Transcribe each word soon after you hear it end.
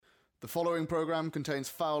The following program contains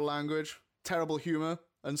foul language, terrible humor,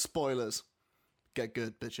 and spoilers. Get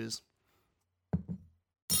good, bitches.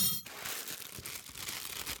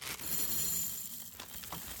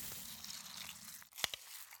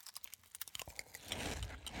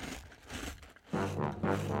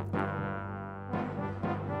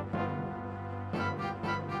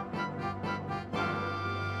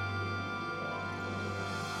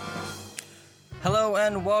 Hello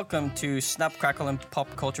and welcome to Snap, Crackle, and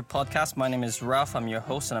Pop Culture Podcast. My name is Ralph. I'm your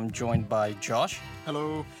host, and I'm joined by Josh.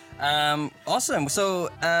 Hello. Awesome. So,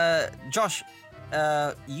 Josh,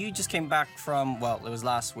 you just came back from, well, it was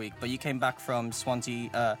last week, but you came back from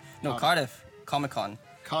Cardiff Comic-Con.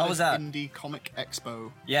 How was that? Indie Comic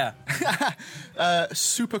Expo. Yeah.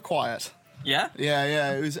 Super quiet. Yeah?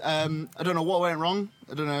 Yeah. It was, I don't know what went wrong.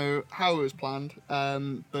 I don't know how it was planned.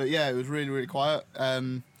 But yeah, it was really, really quiet.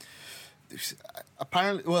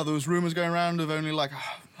 Apparently, well, there was rumors going around of only like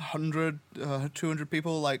 100, 200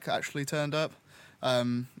 people like actually turned up,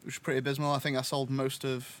 which is pretty abysmal. I think I sold most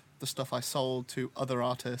of the stuff I sold to other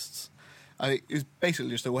artists. It was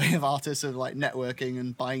basically just a way of artists of like networking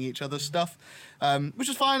and buying each other's stuff, which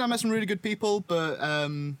is fine. I met some really good people, but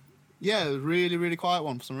yeah, it was really, really quiet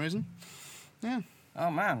one for some reason. Yeah.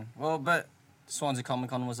 Oh, man. Well, but Swansea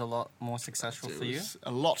Comic-Con was a lot more successful for you.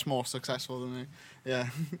 A lot more successful than me. Yeah.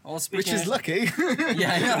 Well, which is lucky.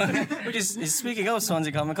 Yeah, I know. Which is speaking of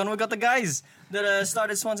Swansea Comic-Con, we got the guys that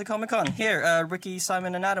started Swansea Comic-Con. Here, Ricky,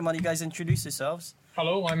 Simon, and Adam. Why don't you guys introduce yourselves?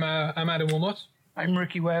 Hello, I'm Adam Wilmot. I'm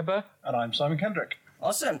Ricky Weber. And I'm Simon Kendrick.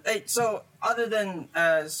 Awesome. Hey, so other than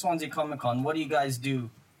Swansea Comic-Con, what do you guys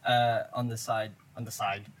do on the side?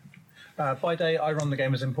 By day, I run the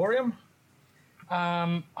Gamers Emporium.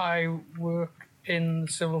 I work in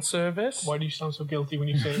civil service. Why do you sound so guilty when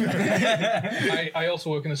you say that? I also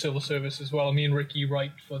work in the civil service as well. Me and Ricky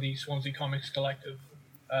write for the Swansea Comics Collective.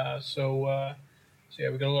 So yeah,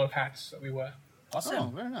 we got a lot of hats that we wear. Awesome. Oh,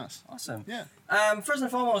 very nice. Awesome. Yeah. First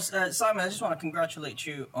and foremost, Simon, I just want to congratulate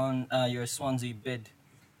you on your Swansea bid.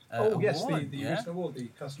 Yes, award. the recent award, the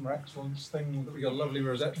Customer Excellence thing that we got a lovely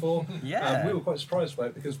rosette for. Yeah. We were quite surprised by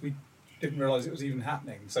it because we didn't realise it was even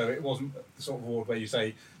happening. So it wasn't the sort of award where you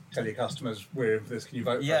say, tell your customers, we're in for this, can you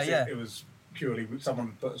vote for us? Yeah. It was purely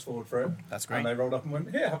someone put us forward for it. That's great. And they rolled up and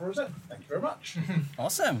went, here, have a rosette. Thank you very much.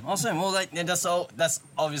 Awesome. Well, that's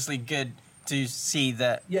obviously good to see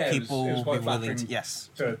that people it was will quite be willing to. flattering Yes.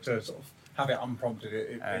 to sort of have it unprompted.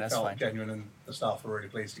 It that's felt fine. genuine, and the staff were really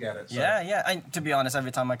pleased to get it. So. Yeah. And to be honest,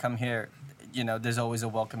 every time I come here, there's always a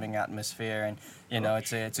welcoming atmosphere, and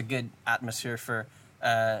it's a good atmosphere for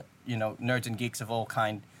nerds and geeks of all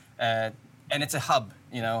kind. And it's a hub,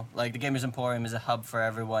 like the Gamers Emporium is a hub for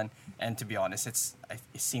everyone. And to be honest, it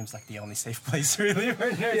seems like the only safe place really for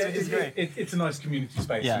nerds, which is great. It's a nice community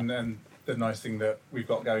space, Yeah. and the nice thing that we've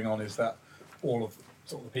got going on is that all of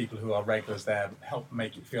sort of the people who are regulars there help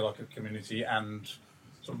make it feel like a community and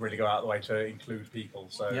sort of really go out of the way to include people.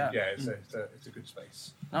 So it's a good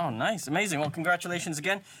space. Oh, nice, amazing. Well, congratulations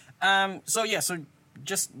again. So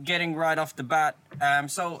just getting right off the bat.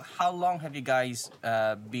 So how long have you guys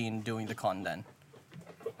been doing the con then?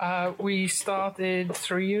 We started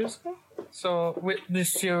 3 years ago. So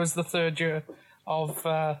this year was the third year of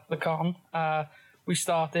the con. We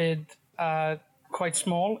started quite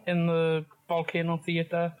small in the Volcano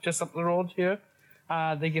Theatre just up the road here.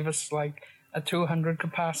 They give us like a 200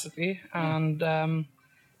 capacity, and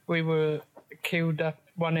we were queued up,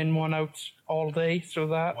 one in, one out all day through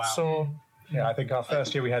that. Wow. So Yeah, I think our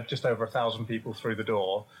first year we had just over 1,000 people through the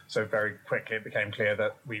door. So very quickly it became clear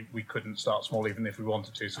that we couldn't start small even if we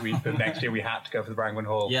wanted to. So the next year we had to go for the Brangwen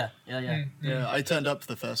Hall. Yeah. Yeah, I turned up for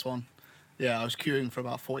the first one. Yeah, I was queuing for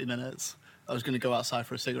about 40 minutes. I was going to go outside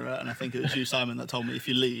for a cigarette, and I think it was you, Simon, that told me if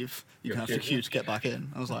you leave, you can have to queue to get back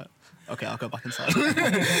in. I was like, okay, I'll go back inside.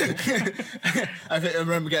 I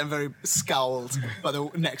remember getting very scowled by the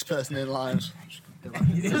next person in line.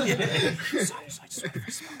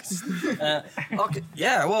 Okay.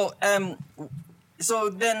 Yeah. Well. So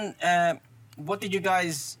then, how did you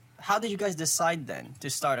guys decide then to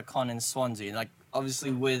start a con in Swansea? Like,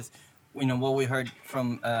 obviously, with what we heard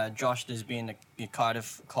from Josh, there's been a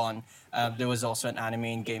Cardiff con. There was also an anime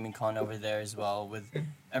and gaming con over there as well. With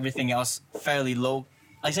everything else fairly low.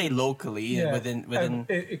 I say locally within.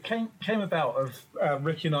 It came about of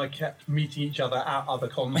Ricky and I kept meeting each other at other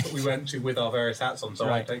cons that we went to with our various hats on. So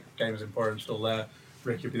Right. I take Gamers Emporium still there.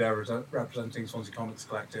 Ricky would be there representing Swansea Comics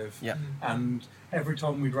Collective. Yeah. And every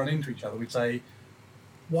time we'd run into each other, we'd say,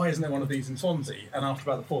 "Why isn't there one of these in Swansea?" And after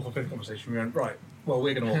about the fourth or fifth conversation, we went, "Right, well,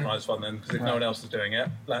 we're going to organise one then, because if no one else is doing it,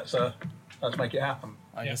 let's make it happen."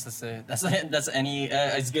 I guess that's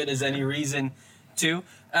as good as any reason 2.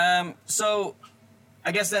 So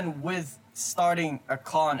I guess then with starting a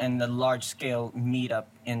con and a large scale meetup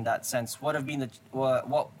in that sense, what have been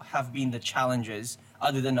the challenges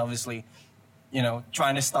other than obviously,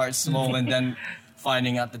 trying to start small and then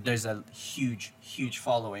finding out that there's a huge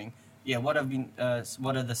following? Yeah, what are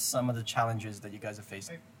some of the challenges that you guys have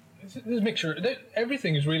faced? There's a mixture.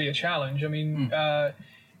 Everything is really a challenge. I mean,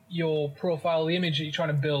 your profile, the image that you're trying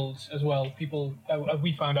to build as well. People,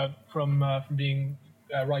 we found out from being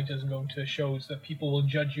writers and going to shows that people will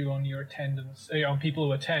judge you on your attendance, on people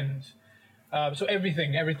who attend. So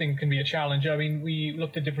everything can be a challenge. I mean, we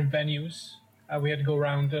looked at different venues. We had to go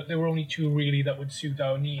around. There were only 2 really that would suit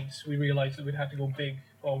our needs. We realized that we'd have to go big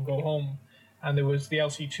or go home. And there was the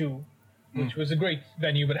LC2, which was a great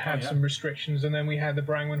venue, but had some restrictions. And then we had the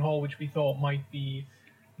Brangwyn Hall, which we thought might be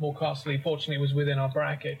more costly. Fortunately, it was within our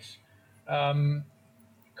bracket.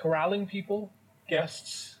 Corralling people,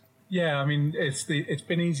 guests. Yeah, I mean, it's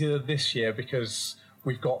been easier this year because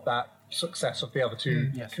we've got that success of the other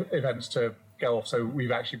 2 events to go off. So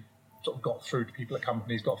we've actually sort of got through to people at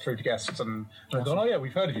companies, got through to guests, and they've gone, oh yeah,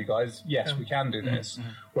 we've heard of you guys. Yes, we can do this.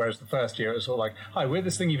 Whereas the first year it was sort of like, hi, we're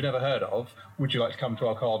this thing you've never heard of. Would you like to come to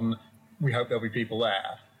our con? We hope there'll be people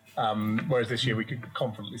there. Whereas this year we could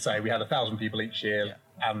confidently say we had 1,000 people each year,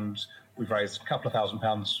 and we've raised a couple of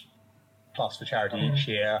 £1,000 plus for charity each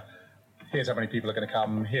year. Here's how many people are going to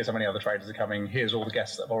come. Here's how many other traders are coming. Here's all the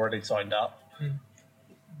guests that have already signed up.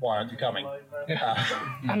 Why aren't you coming?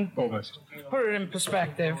 And almost. Put it in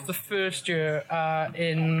perspective, the first year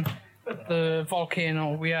in the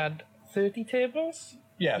Volcano, we had 30 tables.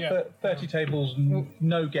 Yeah. 30 tables,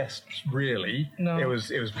 no guests really. No. It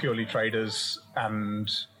was purely traders and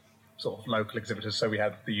sort of local exhibitors. So we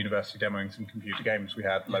had the university demoing some computer games. We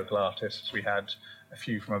had local artists. We had a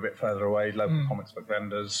few from a bit further away, local comics book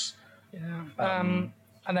vendors. Yeah.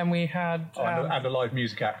 And then we had... and a live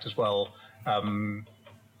music act as well.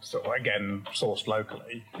 So again, sourced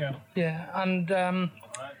locally. Yeah, and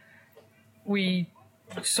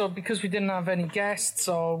because we didn't have any guests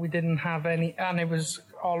or we didn't have any, and it was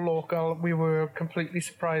all local, we were completely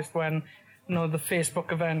surprised when, the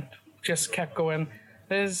Facebook event just kept going.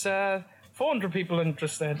 There's 400 people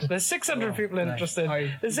interested. There's 600 people interested.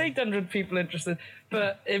 There's 800 people interested.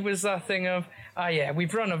 But it was that thing of,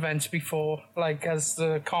 we've run events before, like as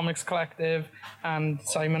the Comics Collective and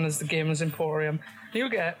Simon as the Gamers Emporium. You'll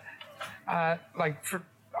get,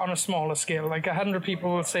 on a smaller scale, like 100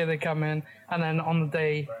 people will say they come in, and then on the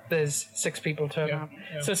day there's 6 people turn up.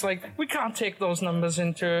 Yeah. So it's like, we can't take those numbers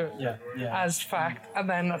into as fact, and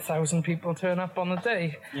then 1,000 people turn up on the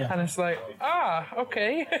day. Yeah. And it's like,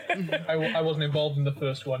 okay. I wasn't involved in the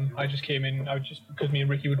first one. I just came in, because me and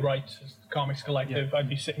Ricky would write as the Comics Collective, I'd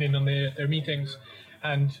be sitting in on their meetings,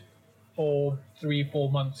 and for 3-4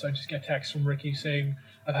 months I just get texts from Ricky saying,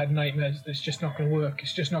 I've had nightmares. It's just not going to work.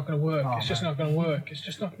 It's just not going to work. It's just not going to work. It's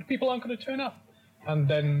just not. People aren't going to turn up. And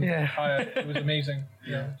then it was amazing.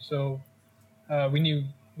 So we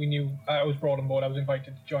knew. I was brought on board. I was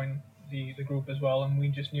invited to join the group as well, and we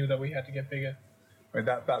just knew that we had to get bigger. I mean,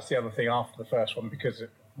 that's the other thing after the first one, because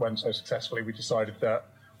it went so successfully. We decided that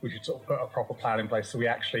we should sort of put a proper plan in place. So we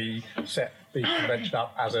actually set the convention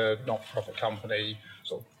up as a not-for-profit company.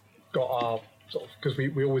 Sort of got our because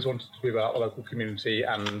we always wanted to be about the local community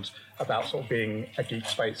and about sort of being a geek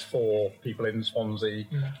space for people in Swansea,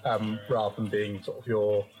 rather than being sort of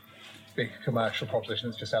your big commercial proposition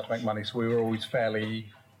that's just out to make money. So we were always fairly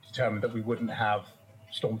determined that we wouldn't have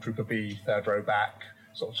Stormtrooper B, third row back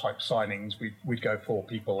sort of type signings. We'd go for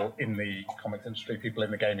people in the comics industry, people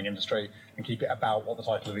in the gaming industry, and keep it about what the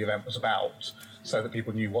title of the event was about, so that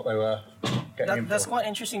people knew what they were getting in for. That's quite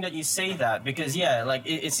interesting that you say that, because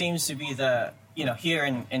it seems to be the here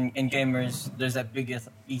in gamers there's that big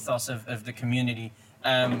ethos of the community.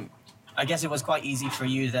 I guess it was quite easy for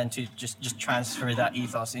you then to just transfer that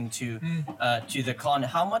ethos into to the con.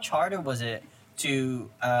 How much harder was it to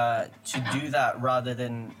do that rather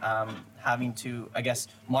than having to, I guess,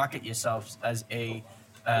 market yourselves as a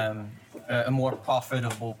more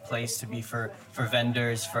profitable place to be for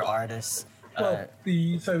vendors, for artists? Well,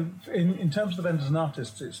 in terms of the vendors and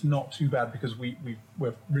artists, it's not too bad because we're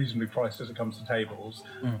reasonably priced as it comes to tables.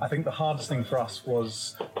 I think the hardest thing for us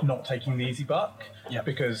was not taking the easy buck,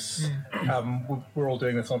 because we're all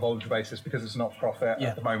doing this on a voluntary basis because it's not profit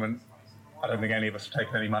at the moment. I don't think any of us have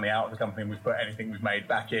taken any money out of the company and we've put anything we've made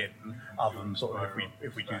back in, other than sort of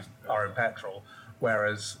if we use our own petrol.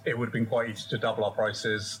 Whereas it would have been quite easy to double our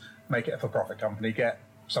prices, make it a for-profit company, get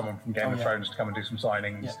someone from Game of Thrones to come and do some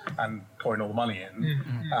signings and coin all the money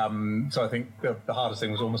in. So I think the hardest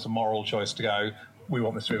thing was almost a moral choice to go, we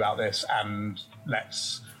want this to be about this, and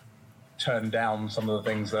let's turned down some of the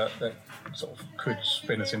things that sort of could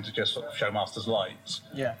spin us into just sort of showmasters light.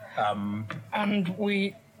 Yeah. And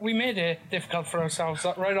we made it difficult for ourselves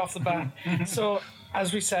right off the bat. So,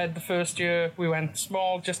 as we said, the first year we went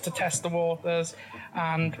small just to test the waters,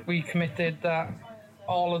 and we committed that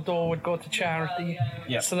all the dough would go to charity.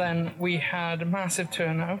 Yeah. So then we had a massive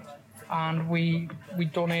turnout, and we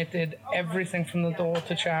donated everything from the dough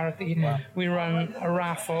to charity. Wow. We ran a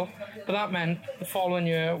raffle, but that meant the following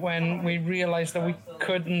year, when we realised that we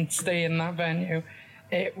couldn't stay in that venue,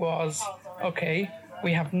 it was, okay,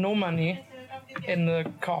 we have no money in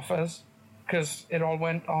the coffers, because it all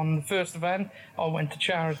went on the first event, all went to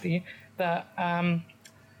charity. That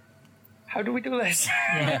how do we do this?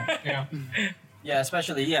 Yeah. Yeah,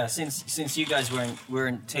 especially since you guys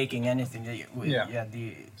weren't taking anything.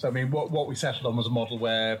 So I mean, what we settled on was a model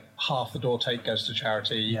where half the door take goes to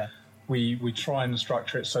charity. Yeah. We try and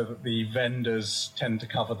structure it so that the vendors tend to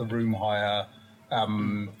cover the room hire,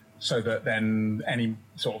 so that then any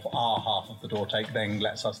sort of our half of the door take then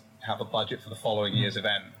lets us have a budget for the following year's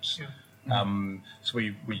event. Yeah. So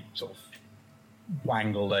we sort of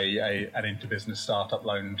wangled an inter-business startup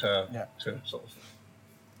loan to sort of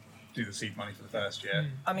do the seed money for the first year.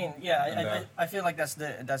 I mean, I feel like that's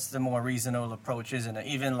the more reasonable approach, isn't it?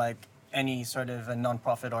 Even like any sort of a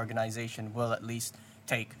non-profit organization will at least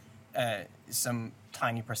take some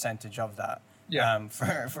tiny percentage of that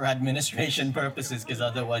for administration purposes, because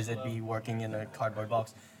otherwise they'd be working in a cardboard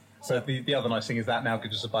box. So the other nice thing is that now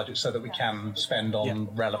gives us a budget so that we can spend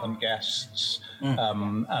on relevant guests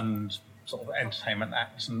and sort of entertainment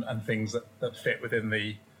acts and things that fit within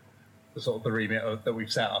the sort of the remit that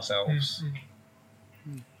we've set ourselves.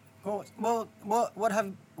 Cool. Well, what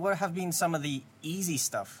have been some of the easy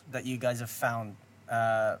stuff that you guys have found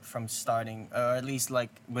from starting, or at least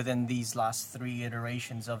like within these last 3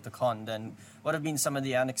 iterations of the con? Then what have been some of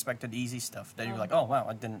the unexpected easy stuff that you're like, oh wow,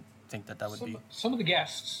 I didn't think that would be. Some of the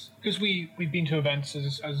guests, because we've been to events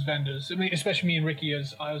as vendors. I mean, especially me and Ricky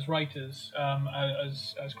as writers,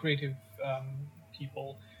 as creative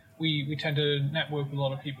people. We tend to network with a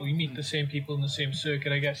lot of people. You meet the same people in the same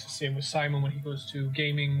circuit. I guess the same with Simon when he goes to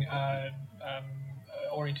gaming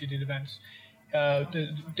oriented events.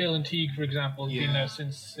 Dylan Teague, for example, has been there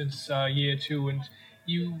since year 2, and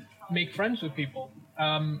you make friends with people.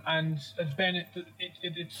 And as Ben,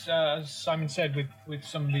 it's as Simon said, with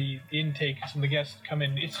some of the intake, some of the guests that come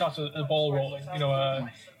in, it starts a ball rolling.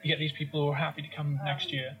 You get these people who are happy to come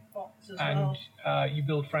next year, and you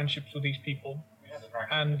build friendships with these people.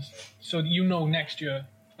 And so next year,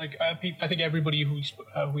 like I think everybody who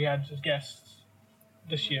we had as guests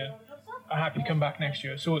this year are happy to come back next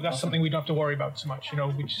year. So that's something we don't have to worry about so much.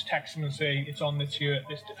 We just text them and say it's on this year,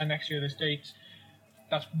 next year, this date.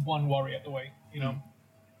 That's one worry out the way.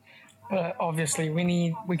 Obviously,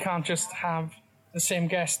 we can't just have the same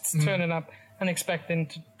guests turning up and expecting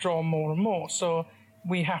to draw more and more. So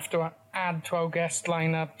we have to add to our guest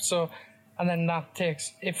lineup. And then that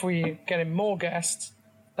takes, if we get in more guests,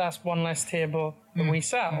 that's one less table that we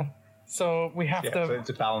sell. So we have to. So it's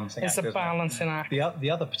a balancing act. It's a balancing act. The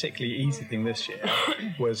other particularly easy thing this year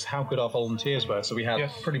was how good our volunteers were. So we had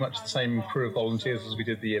pretty much the same crew of volunteers as we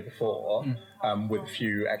did the year before, with a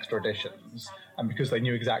few extra additions. And because they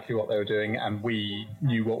knew exactly what they were doing and we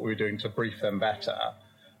knew what we were doing to brief them better,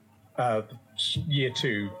 year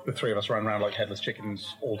 2, the 3 of us ran around like headless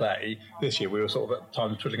chickens all day. This year we were sort of at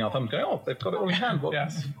times twiddling our thumbs going, oh, they've got it all in hand. What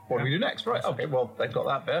do we do next? Right, okay, well, they've got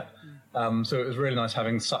that bit. So it was really nice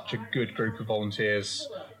having such a good group of volunteers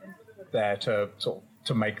there to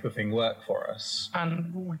make the thing work for us.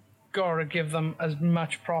 And we've got to give them as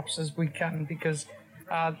much props as we can, because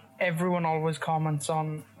everyone always comments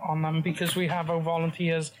on them, because we have our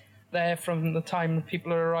volunteers there from the time that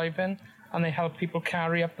people are arriving, and they help people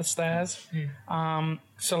carry up the stairs. And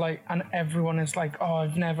everyone is like, oh,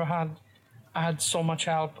 I've never had so much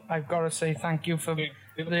help. I've got to say thank you for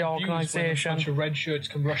the organisation. A bunch of red shirts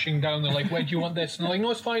come rushing down. They're like, where do you want this? And they're like,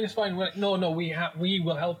 no, it's fine. We're like, no, we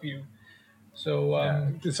will help you. So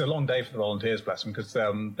it's a long day for the volunteers, bless them, because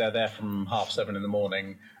they're there from 7:30 in the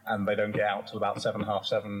morning and they don't get out till about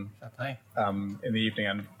 7:30 in the evening.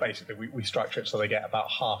 And basically, we structure it so they get about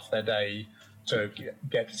half their day to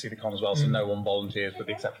get to see the con as well. So no one volunteers, with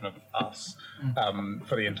the exception of us,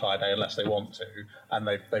 for the entire day unless they want to. And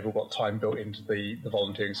they've all got time built into the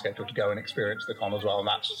volunteering schedule to go and experience the con as well. And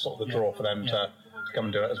that's sort of the draw for them to come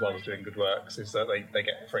and do it, as well as doing good works, is that they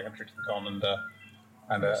get free entry to the con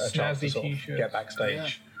and a chance to sort of get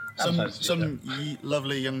backstage. Yeah. Some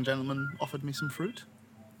lovely young gentlemen offered me some fruit.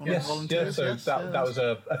 Yes, so that was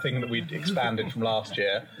a thing that we'd expanded from last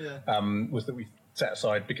year, was that we set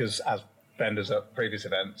aside, because as vendors at previous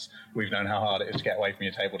events, we've known how hard it is to get away from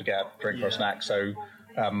your table to get a drink or a snack. So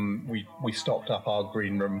we stocked up our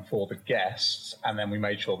green room for the guests, and then we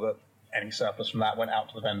made sure that any surplus from that went out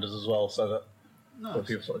to the vendors as well, so that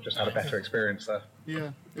people sort of just had a better experience there.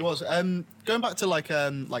 Yeah, it was. Going back to like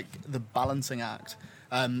the balancing act.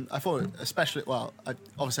 I thought, especially,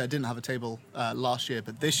 obviously I didn't have a table last year,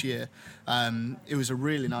 but this year it was a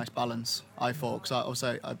really nice balance, I thought, because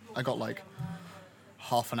I got like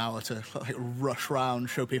half an hour to like rush round,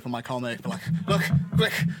 show people my comic, like, look,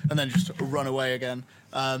 quick, and then just run away again.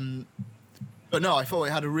 But no, I thought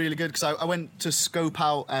it had a really good, because I went to scope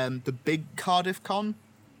out the big Cardiff Con.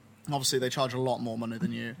 Obviously they charge a lot more money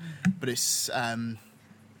than you, but it's...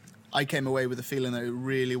 I came away with the feeling that it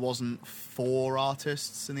really wasn't for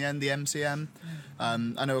artists in the end, the MCM. I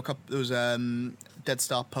know there was Dead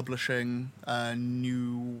Star Publishing,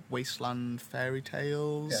 New Wasteland Fairy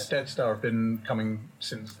Tales. Yeah, Dead Star have been coming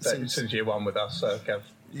since year one with us, Kev.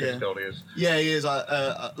 Yeah. He is.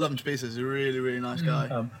 I love him to pieces. He's a really, really nice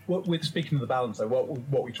guy. With speaking of the balance, though,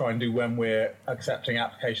 what we try and do when we're accepting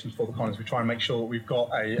applications for the con is we try and make sure that we've got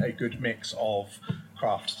a good mix of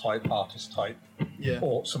craft type, artist type,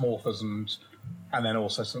 or some authors and then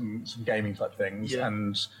also some gaming type things. Yeah.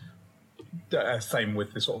 And same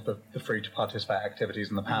with the sort of the free to participate activities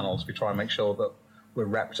and the panels. We try and make sure that we're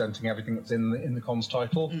representing everything that's in the con's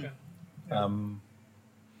title.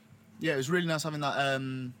 Yeah, it was really nice having that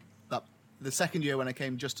the second year when I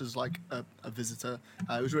came just as like a visitor.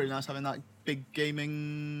 It was really nice having that big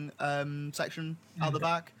gaming section out the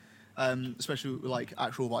back, especially with, like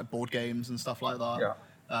actual like board games and stuff like that. Yeah.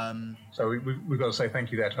 So we've got to say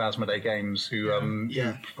thank you there to Asmodee Games who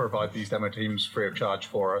provide these demo teams free of charge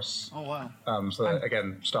for us. Oh wow! So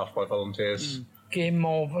again, staffed by volunteers. Game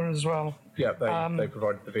Over as well. Yeah, they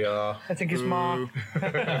provided the VR. I think it's Mark.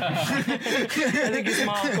 I think it's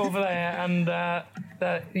Mark over there, and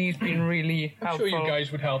that he's been really helpful. I'm sure you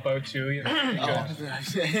guys would help out too.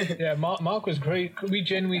 Yeah, Mark was great. We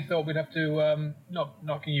genuinely thought we'd have to not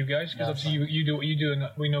knocking you guys because obviously you do what you do, and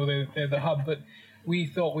we know they're the hub, but we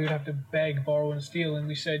thought we would have to beg, borrow, and steal, and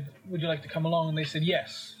we said, "Would you like to come along?" And they said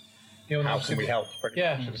yes. How can we help?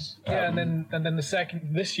 And then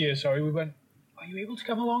this year, we went, "Are you able to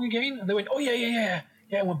come along again?" And they went, "Oh yeah,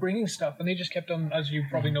 we're bringing stuff." And they just kept on, as you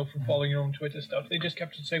probably know from following your own Twitter stuff, they just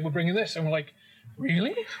kept on saying, "We're bringing this," and we're like,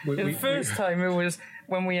 "Really?" The first time it was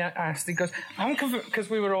when we asked, he goes, "I'm confused," because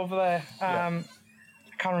we were over there. I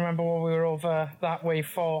can't remember what we were over that way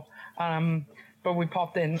for, but we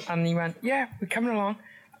popped in, and he went, "Yeah, we're coming along.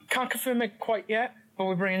 Can't confirm it quite yet, but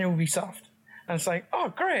we're bringing Ubisoft." And it's like,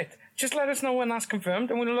 "Oh, great! Just let us know when that's confirmed,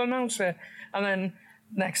 and we'll announce it." And then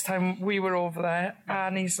next time we were over there,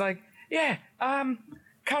 and he's like, "Yeah, can't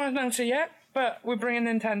announce it yet, but we're bringing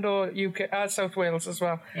Nintendo UK, South Wales as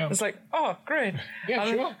well." Yeah. It's like, "Oh, great!"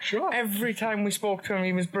 Yeah, sure. Every time we spoke to him,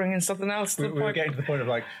 he was bringing something else. We were getting to the point of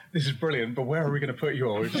like, "This is brilliant, but where are we going to put you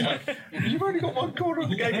all?" We're just like, "You've only got one corner of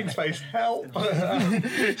the gaming space. Help!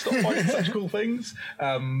 Stop finding such cool things."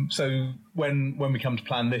 So when we come to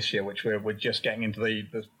plan this year, which we're just getting into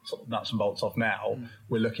the sort of nuts and bolts of now,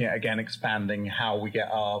 we're looking at again expanding how we get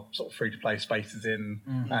our sort of free to play spaces in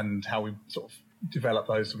and how we sort of develop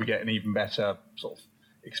those so we get an even better sort of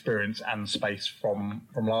experience and space from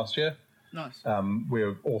last year. Nice.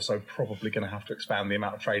 We're also probably going to have to expand the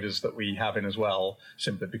amount of traders that we have in as well,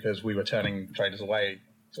 simply because we were turning traders away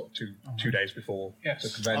sort of two days before the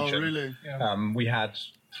convention. Oh, really? Yeah. We had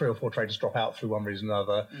 3 or 4 traders drop out through one reason or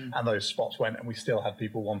another, and those spots went, and we still had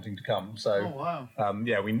people wanting to come. So,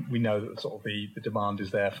 we know that sort of the demand is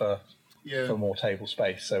there for more table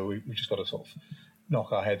space. So we just got to sort of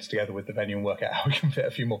knock our heads together with the venue and work out how we can fit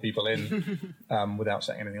a few more people in without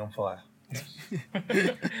setting anything on fire.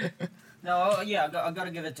 No, I got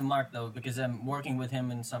to give it to Mark though, because I'm working with him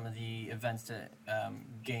in some of the events that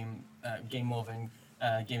Game Over and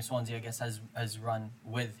Game Swansea, I guess, has run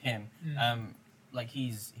with him. Like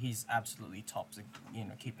he's absolutely tops,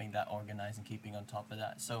 keeping that organized and keeping on top of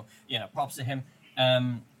that. So props to him.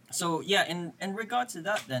 In regards to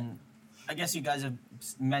that, then I guess you guys have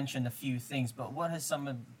mentioned a few things, but what has some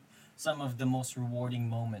of the most rewarding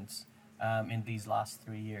moments in these last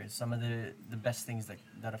 3 years? Some of the best things that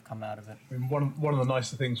have come out of it. I mean, one of the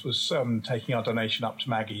nicer things was taking our donation up to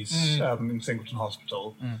Maggie's in Singleton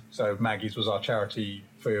Hospital. So Maggie's was our charity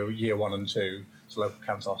for year 1 and 2. It's a local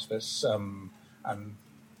cancer hospice. And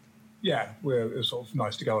it was sort of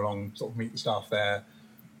nice to go along, sort of meet the staff there,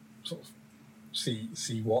 sort of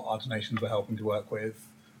see what our donations were helping to work with.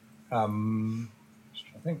 Just trying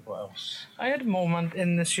to think what else. I had a moment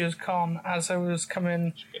in this year's con as I was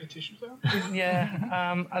coming. Did you get a tissue there?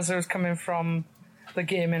 Yeah, as I was coming from the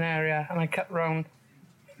gaming area, and I cut round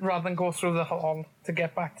rather than go through the hall to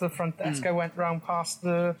get back to the front desk. I went round past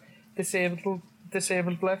the disabled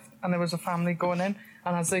lift, and there was a family going in.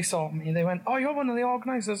 And as they saw me, they went, "Oh, you're one of the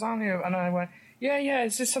organisers, aren't you?" And I went, "Yeah.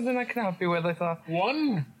 Is this something I can help you with?" I thought,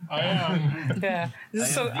 One, I am. yeah.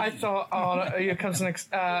 So I thought, "Oh, here comes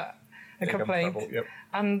a complaint." Yep.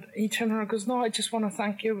 And he turned around and goes, "No, I just want to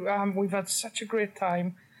thank you. We've had such a great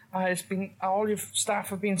time. It's been all your staff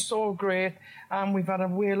have been so great, and we've had a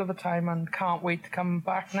whale of a time, and can't wait to come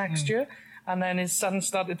back next year." And then his son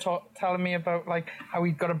started telling me about like how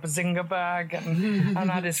he'd got a Bazinga bag and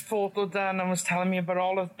had his photo done, and was telling me about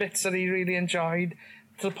all the bits that he really enjoyed,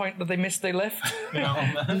 to the point that they missed their lift.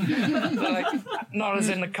 Like, not as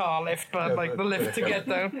in the car lift, but like the lift to get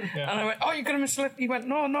down. And I went, "Oh, you're going to miss the lift?" He went,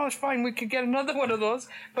 No, it's fine. We could get another one of those.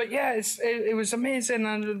 But yeah, it was amazing,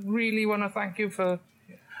 and I really want to thank you for...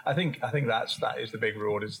 I think that is the big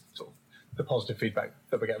reward, is sort of the positive feedback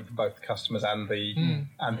that we're getting from both the customers and the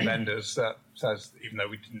vendors, that says even though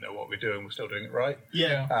we didn't know what we're doing, we're still doing it right.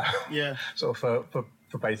 Yeah. So for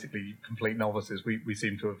basically complete novices, we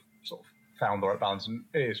seem to have sort of found the right balance, and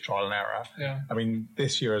it is trial and error. Yeah. I mean,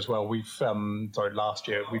 this year as well, last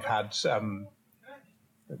year we've had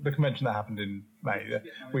the convention that happened in May.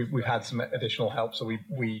 We've had some additional help, so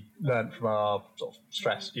we learned from our sort of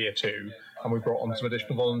stressed year 2, and we brought on some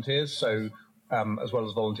additional volunteers. So as well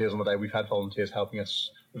as volunteers on the day, we've had volunteers helping us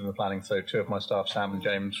within the planning. So 2 of my staff, Sam and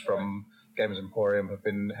James from Gamers Emporium, have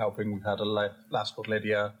been helping. We've had a lass called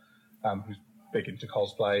Lydia, who's big into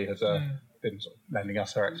cosplay, has been sort of lending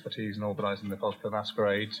us her expertise in organising the cosplay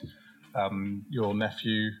masquerade. Your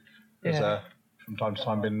nephew has from time to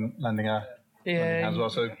time been lending her as well.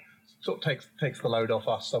 So sort of takes the load off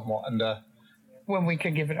us somewhat, and when we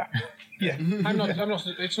can give it up. Yeah, I'm not.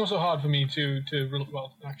 It's not so hard for me to.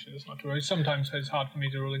 Well, actually, that's not true. Sometimes it's hard for me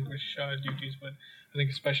to relinquish duties, but I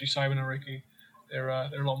think especially Simon and Ricky, they're a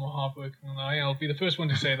lot more hardworking than I. I'll be the first one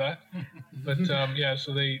to say that. But yeah,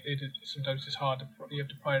 so they did. Sometimes it's hard. You have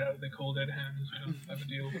to pry it out of their cold dead hands. You know, type of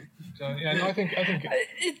deal. So yeah, no, I think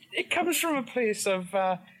it comes from a place of.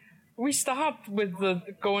 We start with the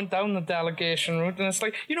going down the delegation route, and it's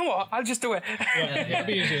like, you know what? I'll just do it. Yeah, it'll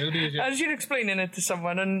be easier. As you're explaining it to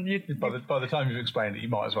someone, and by the time you've explained it, you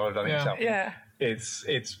might as well have done it yourself. Yeah.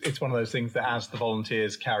 It's one of those things that as the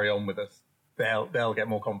volunteers carry on with us, they'll get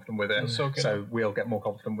more confident with it. So we'll get more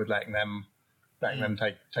confident with letting them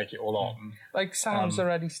take it all on. Like Sam's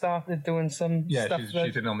already started doing some stuff. Yeah,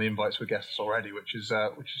 she's been on the invites with guests already, which is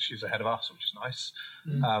she's ahead of us, which is nice.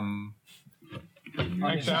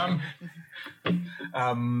 Thanks, Sam.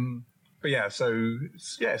 But yeah, so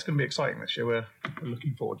it's going to be exciting this year. We're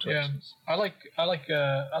looking forward to it. Yeah, I like.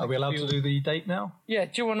 Are we allowed to do the date now? Yeah.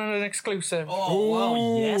 Do you want an exclusive? Oh,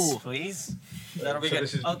 wow, yes, please. That'll be good.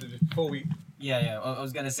 This is before we. Yeah. I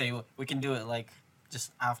was gonna say we can do it like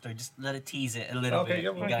just after. Just let it tease it a little bit,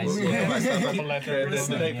 yeah, you guys.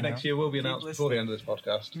 The date for next year will be announced before the end of this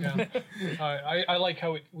podcast. Yeah. I like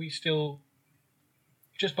how we still,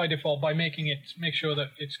 just by default, by make sure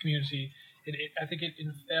that it's community. I think it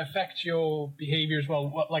affects your behavior as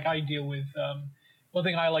well. Like I deal with. One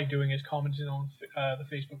thing I like doing is commenting on the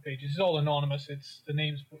Facebook pages. It's all anonymous. It's the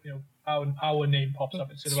names, our name pops up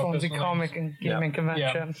instead of our Swansea personal Comic names. and Gaming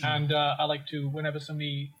Convention. Yeah. And I like to, whenever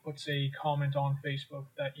somebody puts a comment on Facebook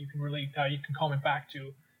that you can relate, you can comment back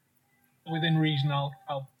to, within reason, I'll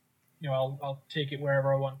take it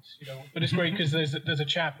wherever I want. But it's great because there's a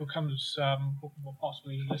chap who comes,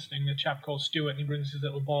 possibly listening. A chap called Stuart. And he brings his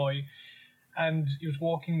little boy. And he was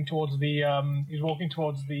walking towards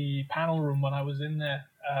the panel room when I was in there.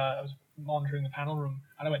 I was monitoring the panel room,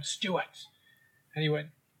 and I went, "Stuart," and he went,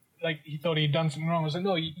 like he thought he'd done something wrong. I was like,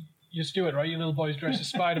 "No, you're Stuart, right? Your little boy's dressed as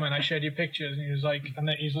Spider-Man." I shared your pictures, and he was like, and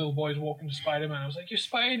then his little boy's walking to Spider-Man. I was like, "You're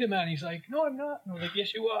Spider-Man." He's like, "No, I'm not." And I was like,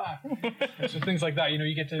 "Yes, you are." So things like that,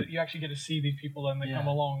 you actually get to see these people, and they come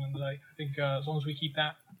along, and I think as long as we keep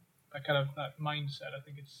that mindset, I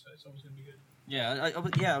think it's always going to be good.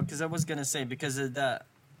 Yeah, because I was gonna say, because of that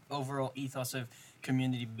overall ethos of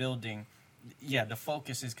community building, the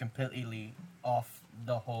focus is completely off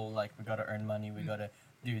the whole like we gotta earn money, we gotta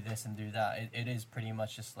do this and do that. It is pretty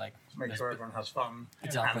much just like make sure everyone has fun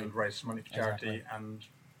and raise some money for charity and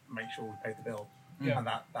make sure we pay the bill. Yeah. And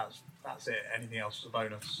that's it. Anything else is a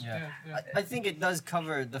bonus. Yeah. I think it does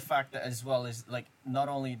cover the fact that as well as like not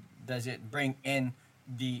only does it bring in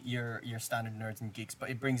your standard nerds and geeks, but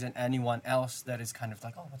it brings in anyone else that is kind of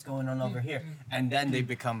like, oh, what's going on over here, and then they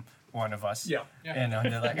become one of us. Yeah. And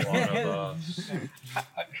they're like one of us.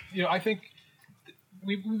 I think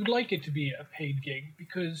we would like it to be a paid gig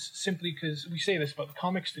because we say this about the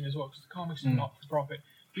comics thing as well, because the comics are not for profit.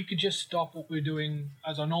 we could just stop what we're doing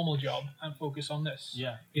as our normal job and focus on this.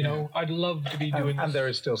 Yeah. You know, I'd love to be doing this. And there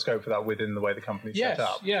is still scope for that within the way the company's set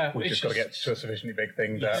up. Yeah, We've just got to get to a sufficiently big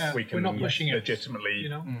thing that we can we're not pushing it, legitimately you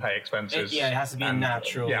know? pay expenses. It has to be a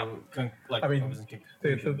natural. Yeah. Like, I mean,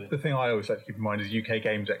 the thing I always like to keep in mind is UK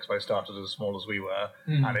Games Expo started as small as we were,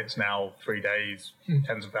 and it's now 3 days,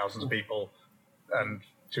 tens of thousands of people, and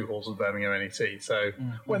 2 halls of Birmingham NEC. So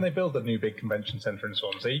when they build the new big convention centre in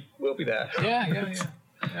Swansea, we'll be there.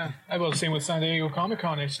 Yeah. Well, same with San Diego Comic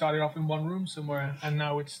Con. It started off in one room somewhere, and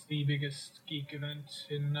now it's the biggest geek event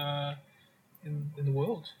in the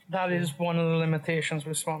world. That is one of the limitations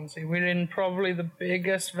with Swansea. We're in probably the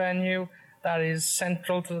biggest venue that is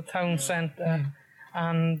central to the town centre,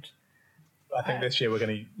 and I think this year we're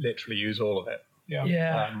going to literally use all of it.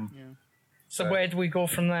 So where do we go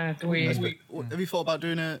from there? Do we? Have you thought about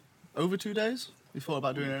doing it over 2 days? You thought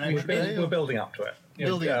about doing an extra day? We're building up to it.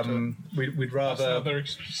 Building up to it. We'd rather another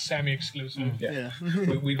semi-exclusive.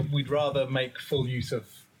 We'd rather make full use of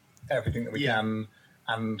everything that we can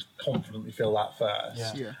and confidently fill that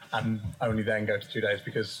first, and only then go to 2 days,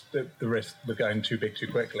 because the risk with going too big too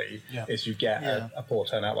quickly is you get a poor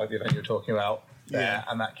turnout like the event you're talking about there,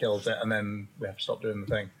 and that kills it, and then we have to stop doing the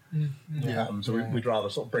thing. So we'd rather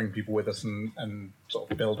sort of bring people with us and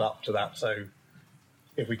sort of build up to that. So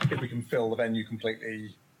if we can fill the venue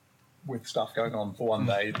completely with stuff going on for 1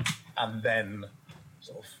 day, and then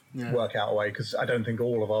sort of work out a way, because I don't think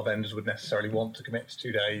all of our vendors would necessarily want to commit to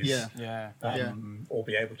 2 days, or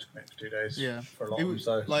be able to commit to 2 days for a lot of them.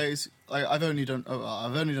 So I've only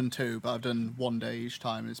done 2, but I've done 1 day each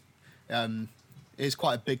time. It's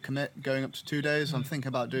quite a big commit going up to 2 days. I'm thinking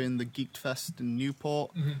about doing the Geeked Fest in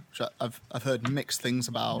Newport, which I've heard mixed things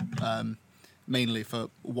about, mainly for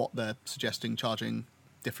what they're suggesting, charging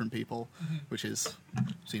different people, which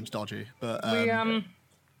seems dodgy. But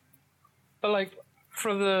but like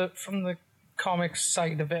from the comics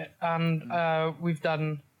side of it, and I've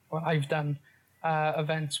done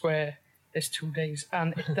events where it's 2 days,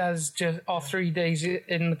 and it does or 3 days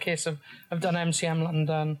in the case of, I've done MCM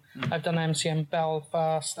London, I've done MCM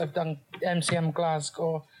Belfast, I've done MCM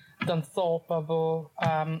Glasgow, I've done Thought Bubble,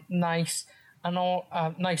 Nice, and all.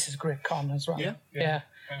 Nice is a great con as well.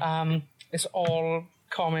 It's all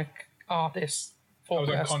comic artists focused.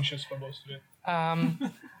 I was unconscious for most of it.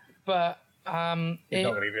 But it's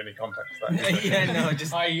not going to give you any context to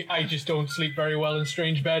that. I just don't sleep very well in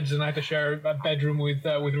strange beds, and I have to share a bedroom with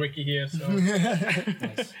Ricky here. So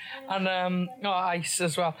and ice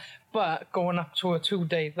as well. But going up to a 2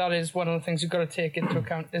 day, that is one of the things you've got to take into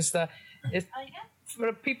account. Is that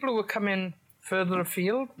for people who are coming further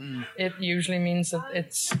afield, it usually means that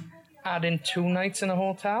it's adding 2 nights in a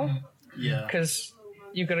hotel. Because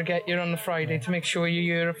you've got to get here on the Friday to make sure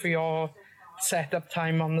you're here for your set-up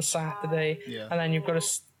time on the Saturday, and then you've got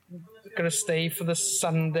to stay for the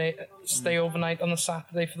Sunday, stay overnight on the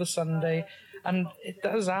Saturday for the Sunday, and it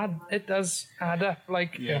does add up.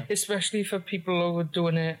 Like especially for people who are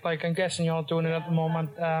doing it, like I'm guessing you're doing it at the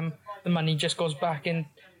moment. The money just goes back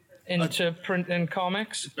into printing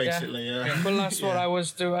comics. Basically, Well, that's what I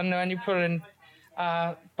was doing, and you put in.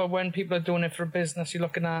 But when people are doing it for a business, you're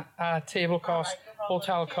looking at table cost,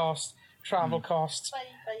 hotel cost, travel costs,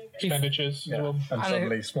 expenditures, and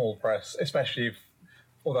suddenly small press, especially if,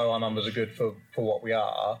 although our numbers are good for what we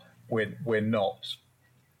are, we're not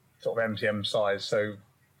sort of MTM size, so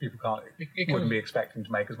people wouldn't be expecting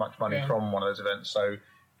to make as much money from one of those events. So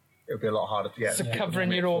it would be a lot harder to get. So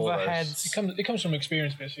covering your overheads. It comes from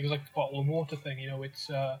experience, basically. It's like the bottle of water thing. You know, it's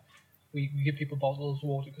we give people bottles of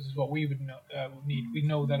water because it's what we would need. We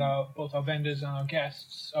know that both our vendors and our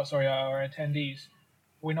guests, our attendees,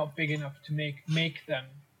 we're not big enough to make them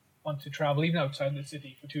want to travel even outside the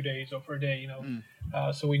city for 2 days or for a day. You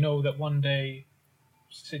know, so we know that 1 day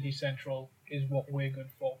city central is what we're good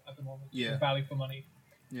for at the moment. Value for money.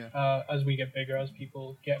 As we get bigger, as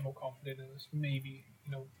people get more confident in us, maybe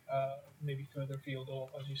maybe further afield, or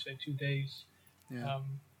as you say, 2 days.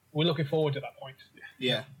 We're looking forward to that point.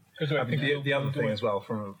 Because I think the other thing as well,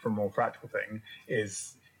 from a more practical thing,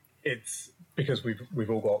 is it's because we've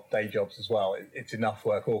all got day jobs as well. It's enough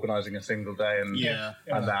work organising a single day, and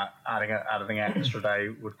that adding an extra day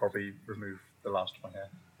would probably remove the last of my hair.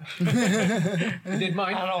 Did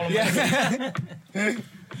mine?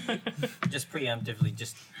 Just preemptively,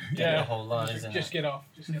 just get a whole lot, isn't it? Just get off.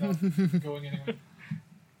 Going anyway.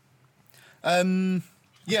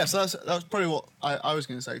 So that's probably what I was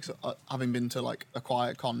going to say, because having been to like a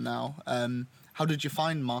Quiet Con now, how did you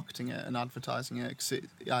find marketing it and advertising it? Because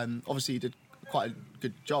obviously you did quite a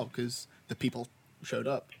good job because the people showed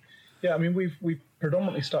up. Yeah, I mean we've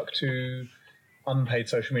predominantly stuck to unpaid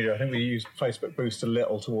social media. I think we used Facebook Boost a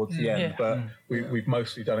little towards the end, but we've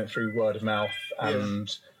mostly done it through word of mouth and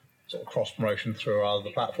sort of cross promotion through our other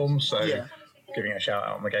platforms. So giving a shout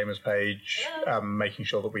out on the Gamers page, making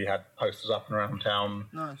sure that we had posters up and around town,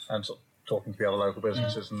 and sort of talking to the other local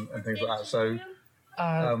businesses and things like that. So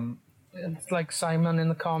it's like Simon in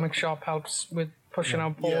the comic shop helps with pushing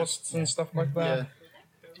out posts and stuff like that.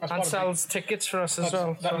 And sells tickets for us as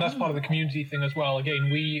well. That's part of the community thing as well. Again,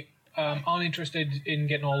 we aren't interested in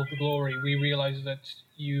getting all of the glory. We realise that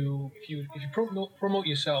if you promote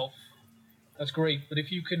yourself, that's great. But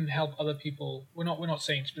if you can help other people, we're not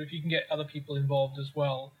saints, but if you can get other people involved as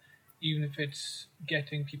well, even if it's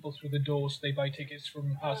getting people through the door so they buy tickets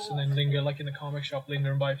from us and then linger, like in the comic shop, linger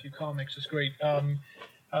and buy a few comics, it's great.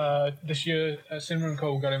 This year, Cinema &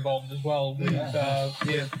 Co. got involved as well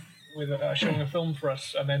with showing a film for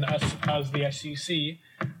us, and then us as the SCC,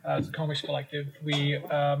 as the Comics Collective, we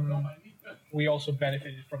also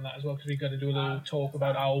benefited from that as well, because we got to do a little talk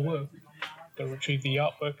about our work, to retrieve the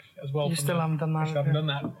artwork as well. You still haven't done that. Still haven't done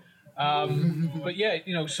that. But yeah,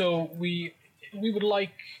 so we would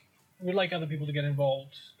like other people to get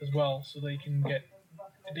involved as well, so they can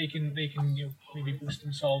maybe boost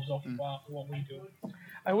themselves off of what we do.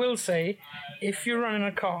 I will say, if you're running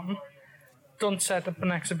a con, don't set up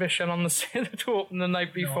an exhibition on the to open the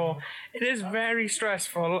night before. No. It is very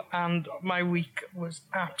stressful, and my week was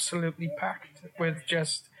absolutely packed with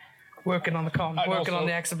just working on the con, working on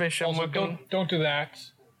the exhibition. Don't do that,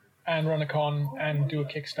 and run a con and do a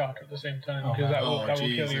Kickstarter at the same time, because that will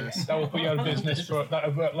kill you. That will put you out of business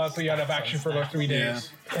that'll put you out of action for about 3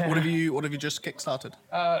 days. Yeah. What have you just kickstarted?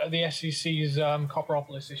 The SCC's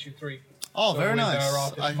Copperopolis issue 3. Oh, so very nice.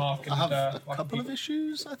 I have a couple of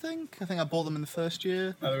issues, I think. I think I bought them in the first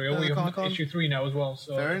year. We have issue 3 now as well,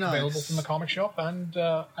 so very nice. Available from the comic shop and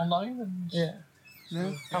online.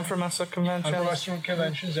 And from us at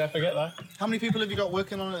conventions. Yeah, forget that. How many people have you got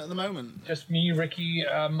working on it at the moment? Just me, Ricky,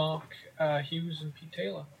 Mark Hughes, and Pete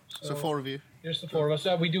Taylor. So 4 of you? Just the 4 of us.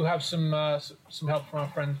 We do have some help from our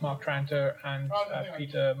friends Mark Tranter and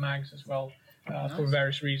Peter Maggs as well, for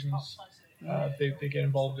various reasons. They get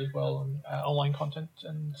involved as well in online content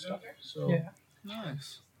and stuff. So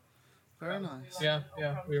nice, very nice. Yeah,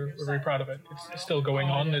 we're very proud of it. It's still going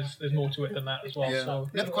on. There's more to it than that as well. Yeah. So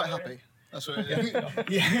never quite happy. That's what it is. So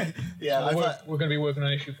we're going to be working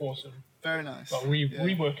on issue 4 soon. Very nice. Well,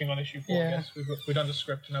 reworking on issue 4. Yes, we've done the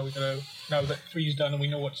script, and now that 3's done and we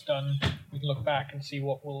know what's done, we can look back and see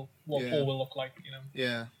what 4 will look like.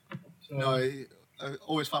 Yeah. So, no. I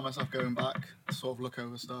always find myself going back to sort of look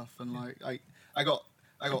over stuff, and like I got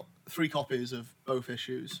 3 copies of both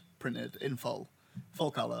issues printed in full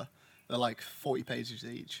color. They're like 40 pages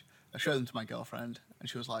each. I showed them to my girlfriend, and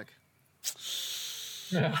she was like,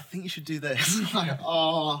 I think you should do this. I'm like,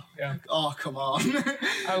 come on.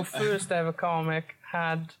 Our first ever comic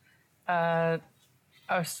had a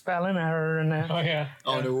spelling error in it. Oh yeah.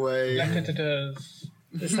 Oh no way.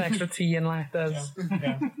 There's an extra T in letters.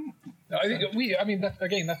 Yeah. I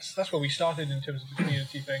think that's where we started in terms of the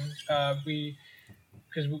community thing.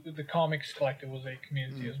 Because the Comics Collective was a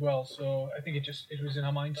community as well, so I think it was in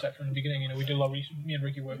our mindset from the beginning. We did a lot of me and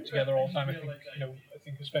Ricky work together all the time. I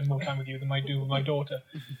think I spend more time with you than I do with my daughter.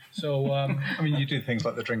 So you do things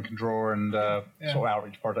like the drink and draw and sort of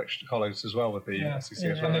outreach projects to colleagues as well with the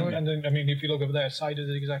SCC as well. And then if you look over there, Side is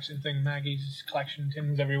the exact same thing. Maggie's collection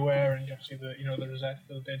tins everywhere, and you see the rosette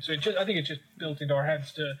for the bid. So I think it's just built into our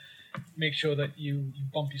heads to make sure that you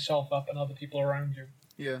bump yourself up and other people around you.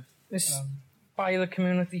 Yeah. By the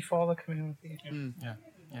community, for the community.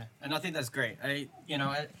 Yeah, and I think that's great. I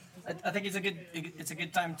think it's a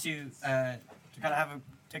good time to kind of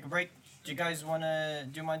take a break. Do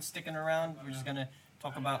you mind sticking around? We're just gonna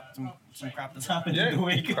talk about some crap that's happened in the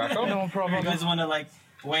week. No problem. You guys want to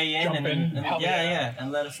weigh in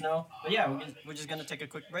and let us know. But we're just gonna take a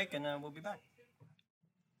quick break and we'll be back.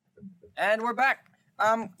 And we're back.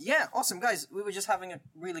 Awesome, guys. We were just having a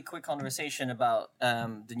really quick conversation about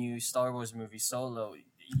the new Star Wars movie Solo.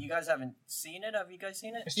 You guys haven't seen it? Have you guys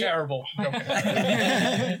seen it? It's terrible.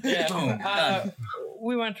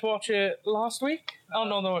 We went to watch it last week. Oh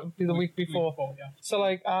no, it'd be the week before. So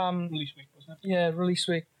release week, wasn't it? Yeah, release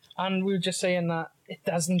week. And we were just saying that it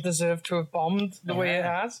doesn't deserve to have bombed the way it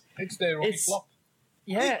has. It's their only flop.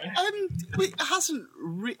 Yeah. It hasn't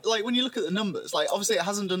when you look at the numbers, obviously it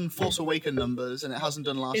hasn't done Force Awakens numbers and it hasn't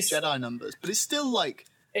done Last Jedi numbers, but it's still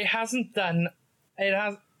it hasn't done. It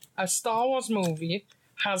has a Star Wars movie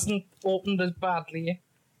hasn't opened as badly,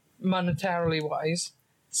 monetarily wise,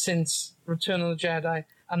 since Return of the Jedi,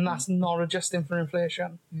 and that's not adjusting for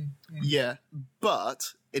inflation. Yeah,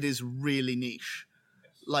 but it is really niche.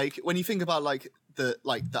 When you think about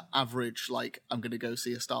the average like I'm gonna go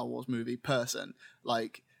see a Star Wars movie person,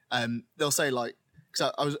 like they'll say like,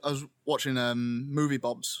 because I was watching Movie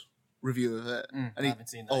Bob's review of it, and I haven't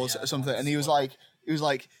seen that or yet. something, and he was like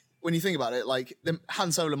when you think about it, like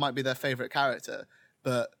Han Solo might be their favorite character,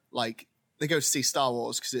 but like they go to see Star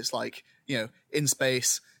Wars because it's like, you know, in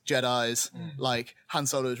space, Jedis, like Han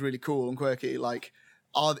Solo is really cool and quirky. Like,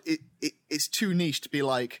 it's too niche to be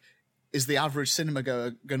like, is the average cinema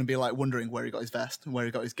goer going to be like wondering where he got his vest and where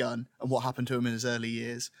he got his gun and what happened to him in his early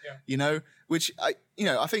years? Yeah. You know, which I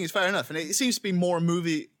think it's fair enough, and it seems to be more a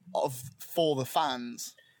movie for the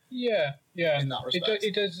fans. Yeah. In that respect,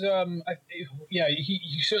 it does.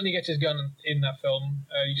 He certainly gets his gun in that film.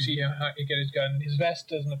 You see him get his gun. His vest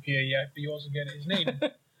doesn't appear yet, but you also get his name.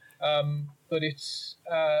 But it's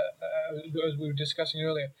as we were discussing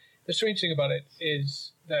earlier. The strange thing about it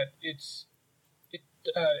is that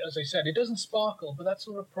as I said, it doesn't sparkle, but that's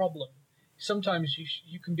not a problem. Sometimes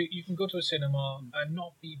you can go to a cinema and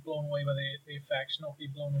not be blown away by the effects, not be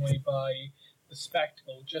blown away by the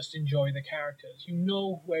spectacle, just enjoy the characters. You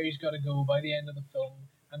know where he's got to go by the end of the film,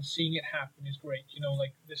 and seeing it happen is great. You know,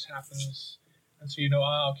 like this happens, and so you know,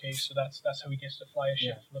 okay, so that's how he gets to fly a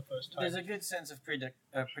ship for the first time. There's a good sense of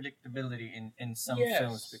predictability in some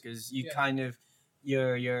films, because you kind of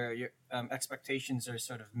your expectations are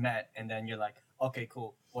sort of met, and then you're like, okay,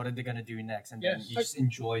 cool, what are they gonna do next? And then you just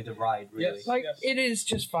enjoy the ride, really. It is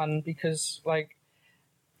just fun because like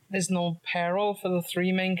there's no peril for the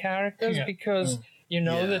three main characters because you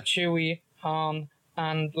know that Chewie, Han,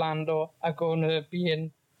 and Lando are going to be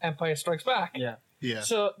in Empire Strikes Back. Yeah.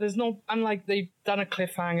 So there's no, and like they've done a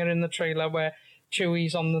cliffhanger in the trailer where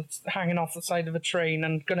Chewie's hanging off the side of a train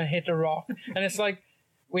and gonna hit a rock, and it's like,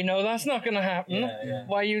 we know that's not going to happen.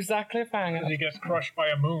 Why use that cliffhanger? Because he gets crushed by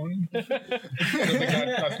a moon. That's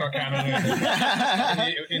not canon.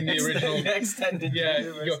 In the original extended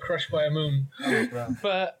universe. You got crushed by a moon.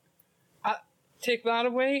 But take that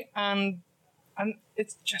away, and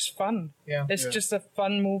it's just fun. Yeah, it's just a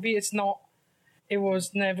fun movie. It's not. It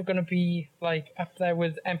was never going to be like up there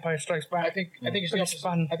with Empire Strikes Back. I think it's the opposite.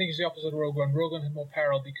 Fun. I think it's the opposite of Rogue One. Rogue One had more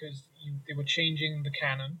peril because they were changing the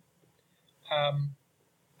canon.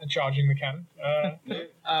 And charging the cannon.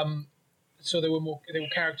 So there were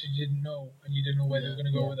characters you didn't know, and you didn't know where they were going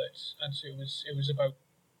to go with it, and so it was about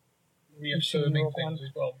reaffirming things as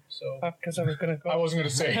well. So because I was going to go, I wasn't going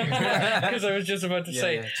to say because I was just about to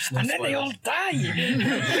say, and then they all die.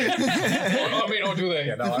 Or do they?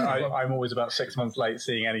 Yeah, no, I'm always about 6 months late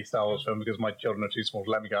seeing any Star Wars film because my children are too small to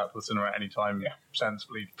let me go out to the cinema at any time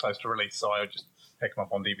sensibly close to release. So I just pick them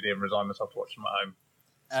up on DVD and resign myself to watch them at home.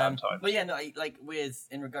 But yeah, no, like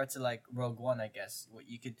in regard to like Rogue One, I guess what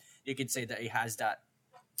you could say that it has that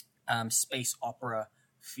space opera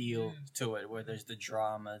feel to it, where there's the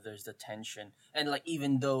drama, there's the tension, and like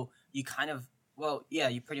even though you kind of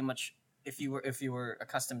you pretty much if you were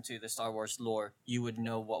accustomed to the Star Wars lore, you would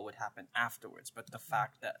know what would happen afterwards. But the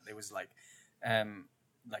fact that there was like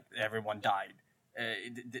everyone died.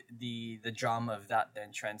 The drama of that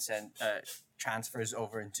then transfers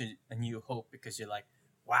over into A New Hope, because you're like,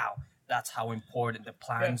 wow, that's how important the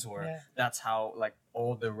plans were. Yeah. That's how like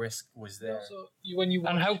all the risk was there. Also,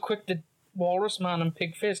 and how quick did Walrus Man and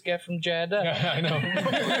Pigface get from Jeddah? Yeah, I know.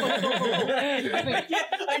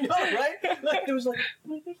 I know, right? Like there was like,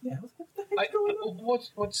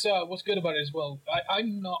 what's good about it as well?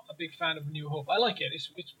 I'm not a big fan of New Hope. I like it.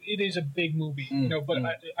 It is a big movie, but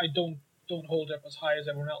I don't hold it up as high as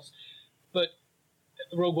everyone else. But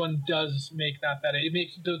Rogue One does make that better. It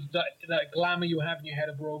makes that glamour you have in your head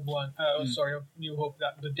of Rogue One, of New Hope,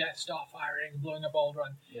 that the Death Star firing, blowing up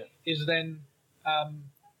Alderaan, is then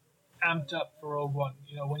amped up for Rogue One.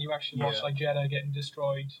 You know, when you actually watch like Jeddah getting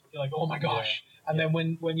destroyed, you're like, oh my gosh! And then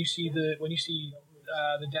when you see the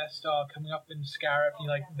Death Star coming up in Scarif, you're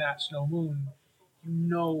like, that's no moon.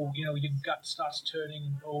 Your gut starts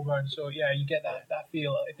turning over, and so you get that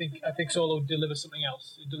feel. I think Solo delivers something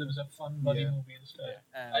else. It delivers a fun buddy movie instead.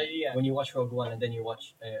 When you watch Rogue One and then you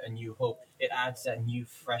watch A New Hope, it adds that new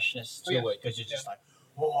freshness to it, because you're just like,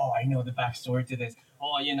 oh, I know the backstory to this.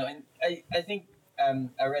 Oh, and I think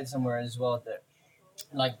I read somewhere as well that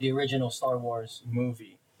like the original Star Wars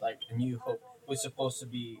movie, like A New Hope, was supposed to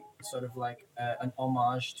be sort of like an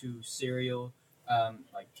homage to serial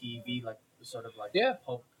like TV, like sort of like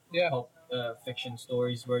pulp fiction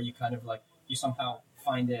stories, where you kind of like you somehow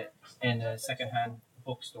find it in a secondhand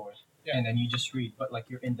bookstore and then you just read, but like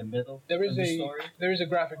you're in the middle. There is a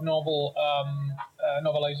graphic novel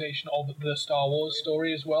novelization of the Star Wars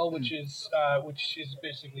story as well, which is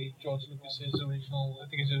basically George Lucas's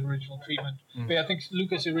original treatment. But I think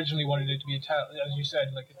Lucas originally wanted it to be as you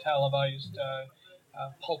said, like a televised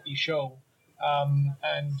pulpy show,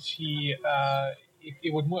 and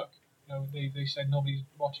it wouldn't work. You know, they said nobody's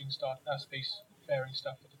watching spacefaring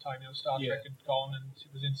stuff at the time. You know, Star Trek had gone and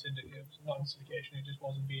it was in syndication. It was not in syndication. It just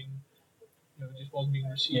wasn't being,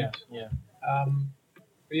 received. Yeah.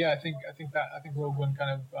 But yeah, I think Rogue One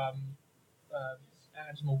kind of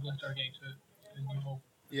adds more glitter again to New Hope.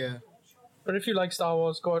 Yeah. But if you like Star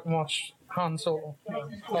Wars, go out and watch Han Solo.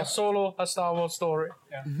 Or Solo, a Star Wars story.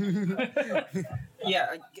 Yeah.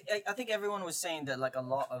 Yeah, I think everyone was saying that like a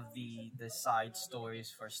lot of the side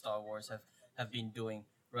stories for Star Wars have been doing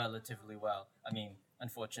relatively well. I mean,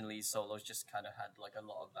 unfortunately, Solo's just kind of had like a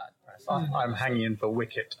lot of bad press. I'm hanging in for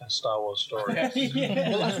Wicket, a Star Wars story. Well,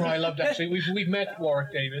 that's what I loved actually. We've met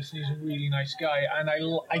Warwick Davis, and he's a really nice guy, and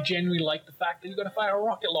I genuinely like the fact that he's going to fire a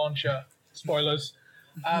rocket launcher. Spoilers.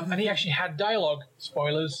 And he actually had dialogue.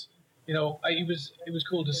 Spoilers. You know, it was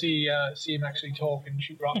cool to see him actually talk and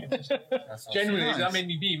shoot rockets and stuff. Awesome. Genuinely, Nice. that made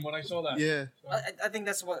me beam when I saw that. Yeah. So, I think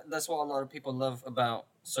that's what a lot of people love about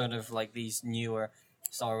sort of like these newer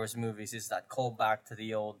Star Wars movies is that callback to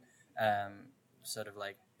the old sort of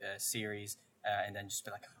like series, and then just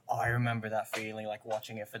be like, oh, I remember that feeling, like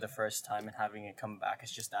watching it for the first time and having it come back.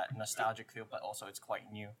 It's just that nostalgic feel, but also it's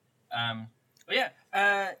quite new. But yeah,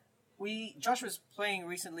 Josh was playing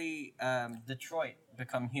recently Detroit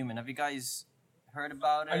Become Human. Have you guys heard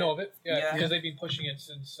about it? I know of it, Yeah. because they've been pushing it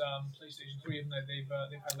since PlayStation 3, haven't they?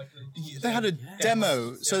 They've had like a little teaser. They had a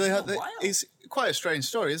demo, so they had. Oh, wow. It's quite a strange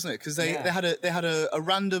story, isn't it? Because they had a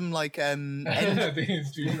random like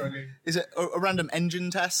It's too shocking. is it a random engine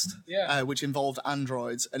test? Yeah. Which involved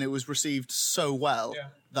androids, and it was received so well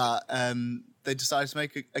that they decided to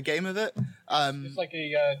make a game of it. It's like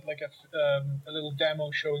a little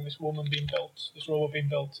demo showing this robot being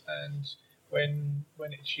built, and when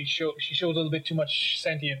she shows a little bit too much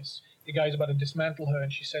sentience, the guy's about to dismantle her,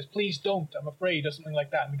 and she says, "Please don't, I'm afraid," or something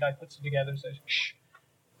like that. And the guy puts it together and says, "Shh."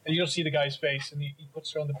 And you don't see the guy's face, and he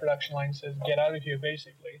puts her on the production line and says, "Get out of here,"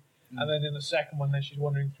 basically. And then in the second one, then she's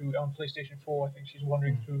wandering through, on PlayStation 4, I think she's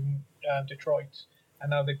wandering through Detroit. And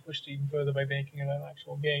now they've pushed it even further by making it an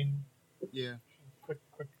actual game. Yeah. Quick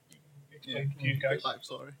explain to you guys. Quick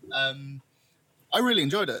backstory. I really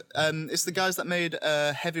enjoyed it. It's the guys that made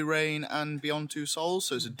Heavy Rain and Beyond Two Souls,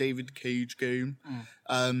 so it's a David Cage game.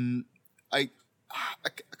 I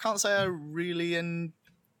can't say I really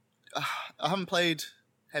I haven't played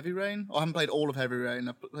Heavy Rain, or I haven't played all of Heavy Rain.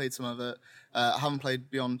 I've played some of it. I haven't played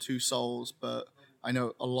Beyond Two Souls, but I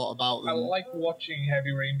know a lot about them. I like watching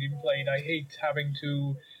Heavy Rain being played. I hate having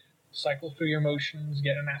to cycle through your motions,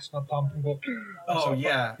 get an asthma pump, and go. Oh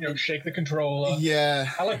yeah, shake the controller. Yeah.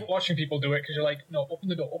 I like watching people do it because you're like, no, open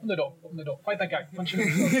the door, fight that guy, punch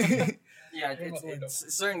him. Yeah,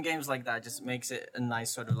 it's certain games like that just makes it a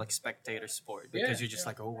nice sort of like spectator sport because you're just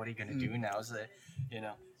like, oh, what are you gonna do now? So,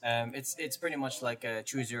 it's pretty much like a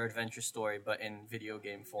choose your adventure story, but in video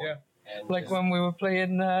game form. Yeah. And Like when we were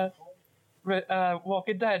playing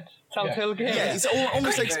Walking Dead, Telltale game. Yeah, it's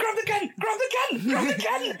almost like grab the gun!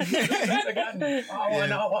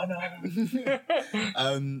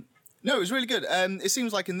 No, it was really good. It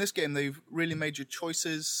seems like in this game they've really made your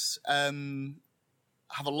choices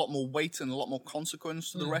have a lot more weight and a lot more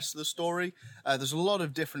consequence to the rest of the story. There's a lot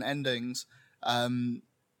of different endings. I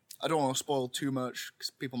don't want to spoil too much because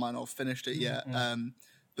people might not have finished it yet.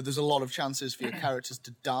 But there's a lot of chances for your characters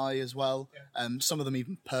to die as well. Some of them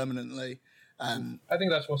even permanently. I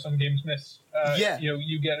think that's what some games miss.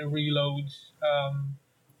 You get a reload,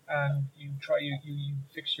 and you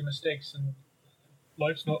fix your mistakes, and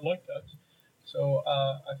life's not like that. So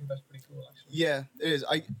I think that's pretty cool, actually. Yeah, it is.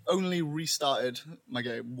 I only restarted my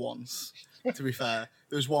game once, to be fair.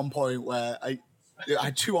 There was one point where I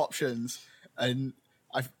had two options, and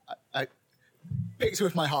I picked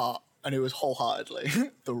with my heart, and it was wholeheartedly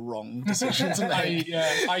the wrong decision to make.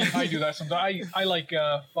 I do that sometimes. I like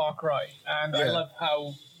Far Cry, and I love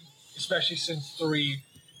how, especially since 3,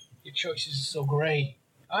 your choices are so grey.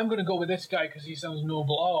 I'm going to go with this guy because he sounds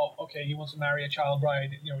noble. Oh, okay, he wants to marry a child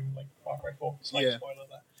bride. Like Far Cry 4. Slight spoiler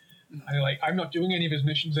there. And you're like, I'm not doing any of his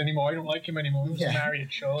missions anymore. I don't like him anymore. He wants to marry a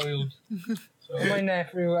child. So. My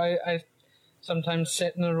nephew, I sometimes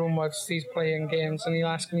sit in a room whilst he's playing games and he'll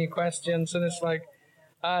ask me questions, and it's like,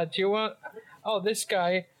 do you want... Oh, this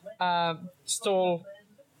guy stole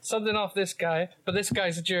something off this guy, but this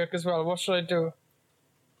guy's a jerk as well. What should I do?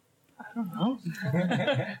 I don't know.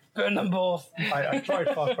 Burn them both. I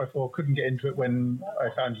tried Far Cry 4, couldn't get into it when I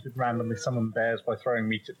found you could randomly summon bears by throwing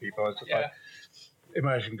meat at people. I was just like,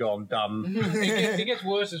 immersion gone, done. It gets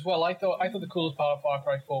worse as well. I thought the coolest part of Far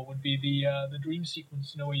Cry 4 would be the dream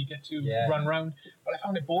sequence, where you get to run around. But I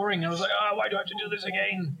found it boring. I was like, why do I have to do this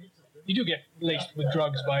again? you do get laced with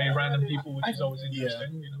drugs by random people, which is always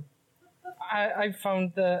interesting. You know, I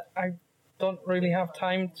found that I don't really have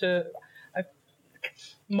time to.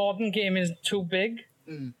 Modern game is too big.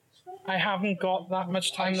 I haven't got that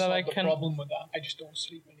much time that I can. The problem with that, I just don't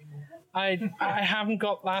sleep anymore. I haven't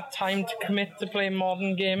got that time to commit to play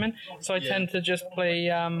modern gaming, so I tend to just play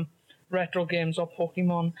retro games or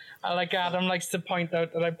Pokemon. Like Adam likes to point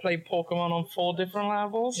out that I play Pokemon on 4 different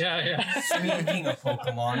levels. Yeah. Speaking of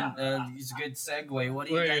Pokemon, it's a good segue. What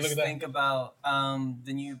do you guys think about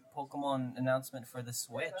the new Pokemon announcement for the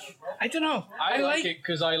Switch? I don't know. I like it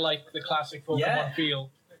because I like the classic Pokemon feel.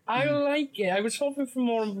 I like it. I was hoping for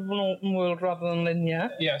more of an open world rather than linear.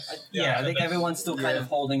 Yes. Yeah, I think everyone's still kind of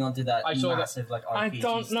holding on to that massive like RPG I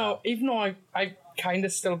don't know. stuff. Even though I kind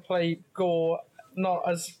of still play Go, not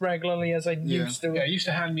as regularly as I used to. Yeah, he used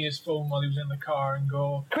to hand me his phone while he was in the car and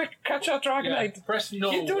go, "Quick, catch that Dragonite!" Press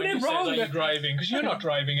no You're doing when it he wrong. says, "Are you driving?" Because you're not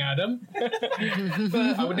driving, Adam.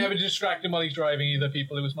 But I would never distract him while he's driving either.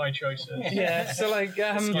 People, it was my choice. Yeah, so like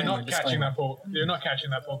you're not catching that You're not catching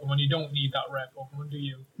that Pokemon. You don't need that rare Pokemon, do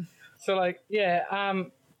you? So like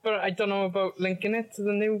but I don't know about linking it to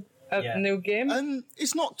the new game.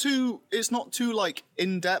 It's not too like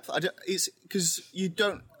in depth. It's because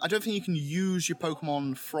I don't think you can use your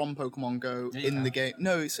Pokemon from Pokemon Go in the game.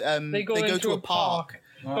 No, it's they go to a park.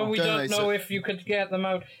 But we don't know if you could get them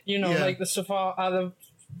out. You know, like the the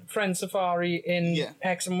Friend Safari in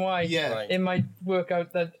X and Y. Yeah, right. It might work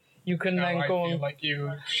out that you can then go and like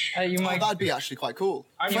you might. That'd be actually quite cool.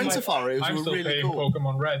 Friend Safari was really playing cool.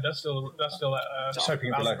 Pokemon Red. That's still just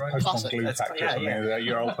hoping it'd be like Pokemon glue factory or something.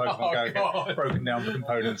 Your old Pokemon get broken down for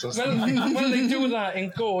components or something. Well, they do that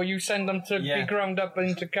in Go. You send them to be ground up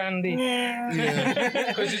into candy.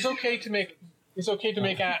 Because it's okay to make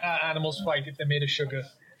animals fight if they're made of sugar.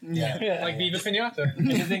 Yeah. Like Viva Pinata. And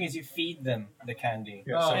the thing is, you feed them the candy.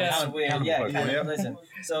 So it's weird. Listen.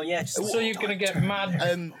 So so you're gonna get mad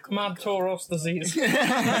Tauros disease.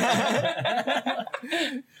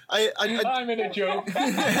 I'm in a joke.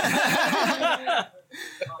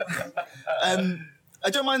 I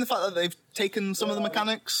don't mind the fact that they've taken some of the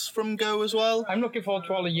mechanics from Go as well. I'm looking forward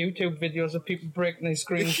to all the YouTube videos of people breaking their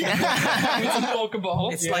screens with some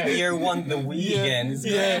Pokeball. It's like year one, the Wii again.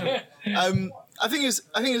 Yeah. I think it's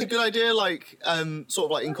a good idea. Like, sort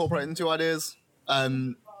of like incorporating 2 ideas.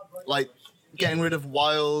 Like getting rid of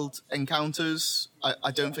wild encounters.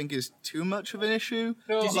 I don't think is too much of an issue.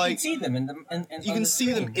 No. You can see them you can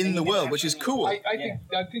see them in the world, which is cool. I think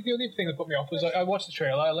the only thing that put me off was I watched the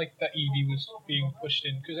trailer. I liked that Eevee was being pushed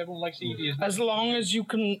in because everyone likes Eevee. As long as you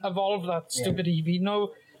can evolve that stupid Eevee.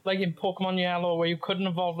 No, like in Pokemon Yellow, where you couldn't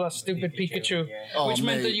evolve that stupid Pikachu, which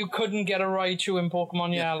meant that you couldn't get a Raichu in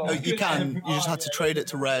Pokemon Yellow. No, you can. You just had to trade it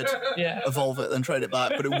to Red, evolve it, then trade it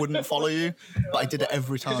back, but it wouldn't follow you. But I did it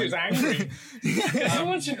every time. It was angry. So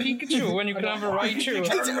what's a Pikachu when you can have a Raichu?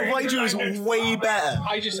 Raichu is way better.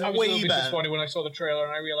 I was a little bit disappointed when I saw the trailer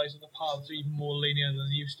and I realised that the paths are even more linear than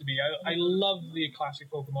they used to be. I love the classic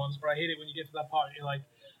Pokemons, but I hate it when you get to that part and you're like,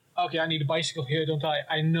 okay, I need a bicycle here, don't I?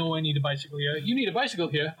 I know I need a bicycle here. You need a bicycle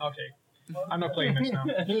here? Okay. I'm not playing this now.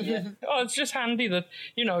 Oh, it's just handy that,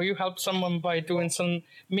 you help someone by doing some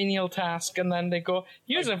menial task and then they go,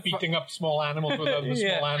 here's like beating up small animals with other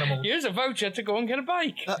small animals. Here's a voucher to go and get a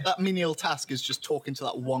bike. That menial task is just talking to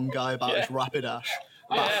that one guy about his Rapidash.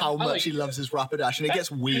 About how much he loves his Rapidash, and it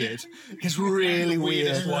gets weird. It gets really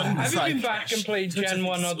weird. Have you been back and played Gen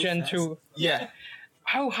 1 or Gen 2? Yeah.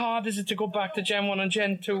 How hard is it to go back to Gen 1 and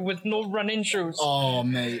Gen 2 with no running shoes? Oh,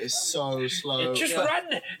 mate, it's so slow. Just run!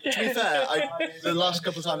 To be fair, the last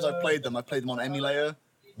couple of times I played them on emulator,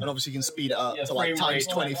 and obviously you can speed it up to like times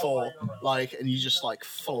 24, and you just like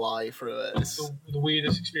fly through it. That's the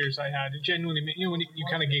weirdest experience I had. It genuinely, when you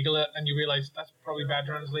kind of giggle it and you realise that's probably bad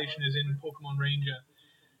translation is in Pokemon Ranger.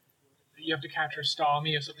 You have to capture a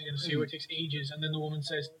Starmie or something in a sewer. It takes ages, and then the woman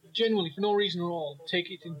says, genuinely, for no reason at all,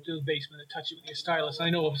 take it into the basement and touch it with your stylus. And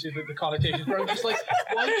I know, obviously, the connotations, but I'm just like,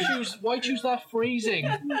 why choose that phrasing?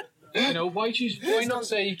 Why not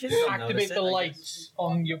say activate the lights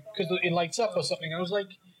on your, because it lights up or something? I was like,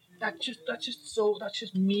 that's just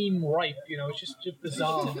meme ripe, it's just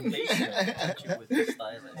bizarre.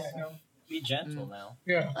 Be gentle now.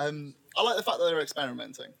 Yeah. I like the fact that they're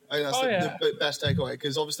experimenting. I think that's the best takeaway,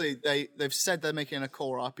 because obviously they've said they're making a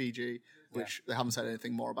core RPG, which they haven't said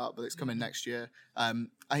anything more about, but it's coming next year. I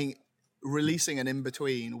think releasing an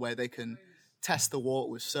in-between where they can test the water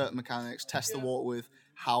with certain mechanics, test the water with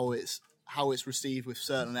how it's received with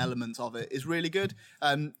certain elements of it is really good.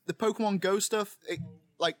 The Pokemon Go stuff,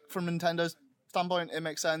 from Nintendo's standpoint, it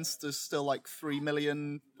makes sense. There's still like 3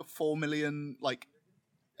 million, 4 million,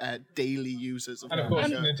 daily users of And of course,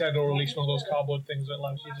 Mario. Nintendo released one of those cardboard things that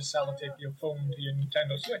allows you to sellotape your phone to your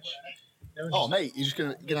Nintendo Switch. Oh, mate, you're just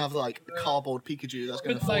gonna have like a cardboard Pikachu that's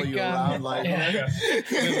gonna With, follow like, you around, like. Yeah.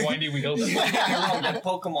 With windy wheels. That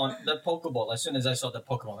Pokeball. As soon as I saw the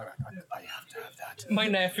Pokemon, I have to have that. My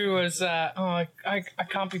nephew was, I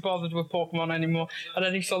can't be bothered with Pokemon anymore. And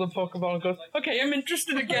then he saw the Pokeball and goes, okay, I'm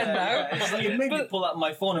interested again now. It's like, it made me pull out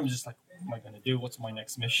my phone. I'm just like, what am I going to do? What's my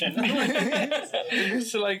next mission?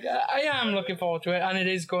 So, like, I am looking forward to it, and it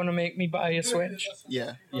is going to make me buy a Switch.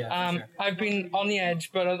 Yeah. Yeah, for sure. I've been on the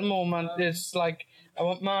edge, but at the moment, it's like, I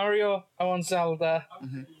want Mario, I want Zelda.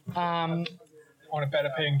 On a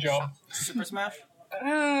better paying job. Super Smash?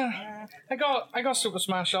 I got Super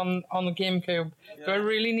Smash on the GameCube. Do I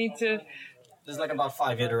really need to? There's like about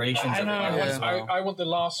 5 iterations I of it. know. now Yeah. as well. I want the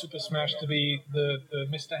last Super Smash to be the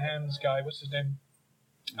Mr. Hands guy. What's his name?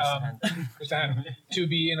 Mr. Hand. To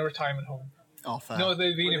be in a retirement home. Oh, fair. No,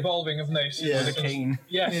 they've been evolving, haven't they? Since Yeah. With a cane.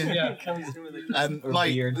 Yes, yeah. Or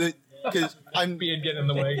Mike, beard. because I'm Beard getting in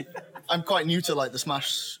the way. I'm quite new to like the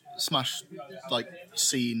Smash like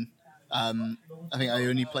scene. I think I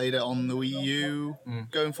only played it on the Wii U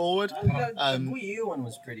going forward. The Wii U one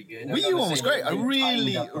was pretty good. Wii U one was great. I They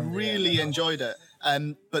really, tightened up on the- really enjoyed it.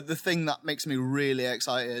 But the thing that makes me really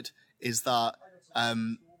excited is that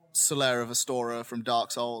Solera Vestora from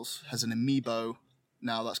Dark Souls has an amiibo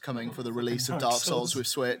now that's coming for the release of Dark Souls with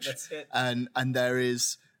Switch. That's it. And there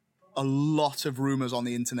is a lot of rumors on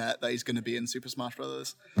the internet that he's going to be in Super Smash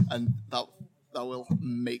Brothers, and that will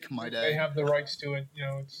make my They day. have the rights to it. You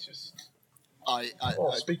know, it's just.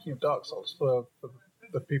 Well, speaking of Dark Souls, for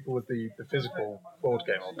the people with the physical board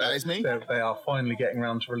game on That is me. they are finally getting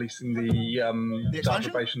around to releasing the Dark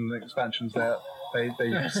expansion? Probation and expansions.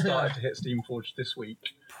 They started to hit Steamforge this week,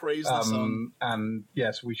 Praise the sun. and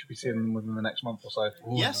yes, we should be seeing them within the next month or so.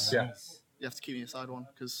 Yes. Yeah. You have to keep me aside one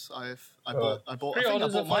because I bought I think I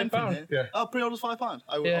Pre-orders bought are mine from £5. here. Yeah. Oh, pre-orders £5.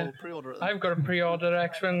 I will pre-order it. Then. I've got a pre-order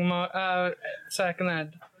X-Wing second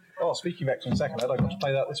ed. Oh, speaking of X-Men Second Ed, I got to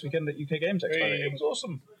play that this weekend at UK Games Expo. Hey. It was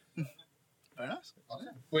awesome. Very nice.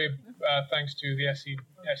 We, thanks to the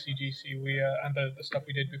SCGC, we and the stuff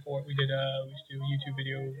we did before, we used to do a YouTube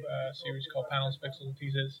video series called Panels, Pixels, and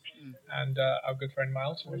Teasers, and our good friend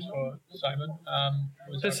Miles, who works for Simon,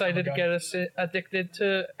 was Decided to get us addicted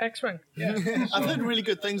to X-Wing. I've heard really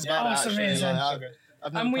good things about Oh, it. it's Actually, amazing. Like, So good.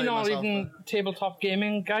 I've never And we're played not myself, even tabletop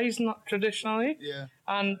gaming guys, not traditionally. but- Yeah.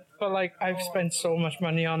 But like, I've spent so much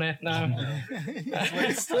money on it now.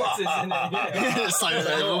 It's isn't it? Simon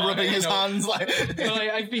there rubbing his hands like. But like,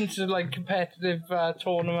 I've been to like competitive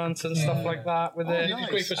tournaments and stuff like that with it. nice.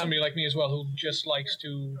 It's great for somebody like me as well, who just likes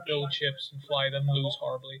to build ships and fly them, lose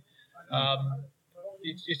horribly.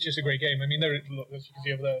 It's just a great game. I mean, as you can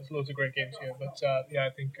see over there, there's loads of great games here. But I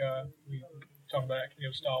think we talking about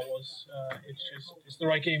Star Wars. It's the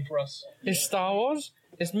right game for us. It's Star Wars.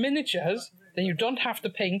 It's miniatures. Then you don't have to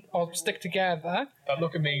paint or stick together, That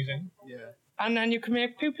look amazing. Yeah. and then you can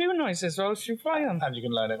make pew pew noises whilst you fly them. And you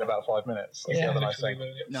can learn it in about 5 minutes. That's Yeah. the other nice thing.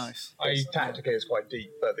 Literally, it's- Nice. Tactically, it's quite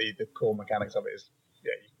deep, but the core mechanics of it is,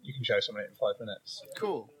 you can show someone it in 5 minutes.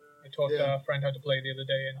 Cool. I taught Yeah. a friend how to play the other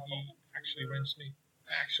day, and he actually rinsed me.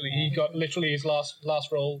 Actually, he got literally his last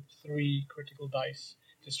roll 3 critical dice,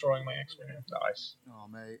 destroying my X-Wing. Nice. Oh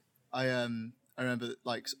mate, I remember that,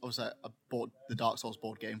 like obviously I bought the Dark Souls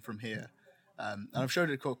board game from here, and I've showed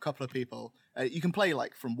it to a couple of people. You can play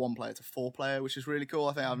like from 1 player to 4 player, which is really cool.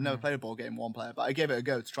 I think I've never played a board game 1 player, but I gave it a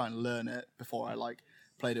go to try and learn it before I like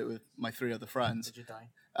played it with my 3 other friends. Did you die?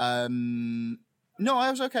 No,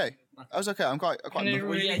 I was okay. I'm quite. Can you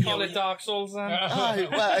really call it Dark Souls then? I'm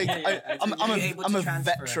a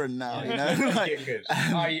veteran now, you know. Like, Good.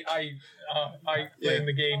 I playing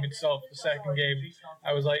the game itself, the second game,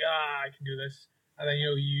 I was like, I can do this. And then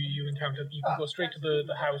you encounter, you can go straight to the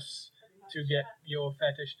house to get your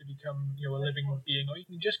fetish to become a living being, or you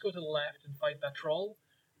can just go to the left and fight that troll.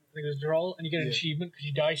 I think there's a troll, and you get an achievement because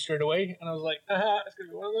you die straight away. And I was like, it's gonna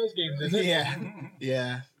be one of those games, isn't it?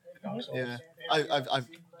 yeah. Dark Souls. Yeah, I've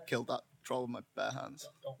killed that troll with my bare hands.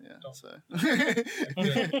 Don't. So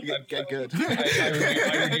get good.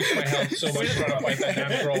 I reduced my health so much trying to fight that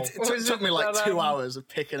damn troll. It took me like 2 hours of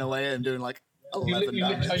picking away and doing like 11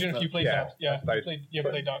 damage. I don't know if you played Yeah. that. Yeah, you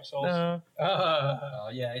played Dark Souls. Oh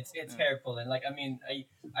yeah, it's hair pulling. Like I mean,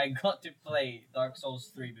 I got to play Dark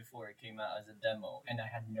Souls 3 before it came out as a demo, and I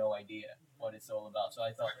had no idea what it's all about. So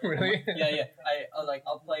I thought, Really? Yeah.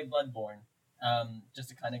 I'll play Bloodborne, just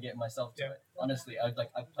to kind of get myself to it. Honestly, I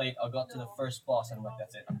got to the first boss, and I'm like,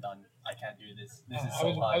 that's it, I'm done. I can't do this. This is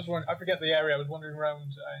so hard. I forget the area. I was wandering around in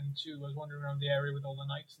 2. I was wandering around the area with all the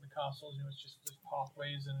knights and the castles. It's just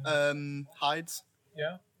pathways and Hides.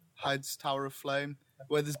 yeah. Hyde's Tower of Flame,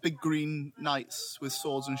 where there's big green knights with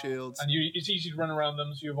swords and shields. And it's easy to run around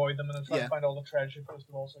them, so you avoid them, and then try to find all the treasure first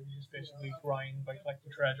of all. So you just basically grind by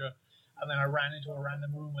collecting treasure. And then I ran into a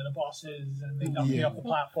random room where the boss is, and they knocked me off the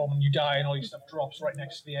platform, and you die, and all your stuff drops right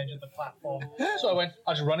next to the edge of the platform. So I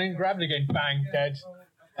just run in, grab it again, bang, dead.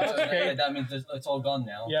 That's okay. That means it's all gone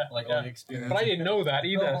now. Yeah, all the experience. But I didn't know that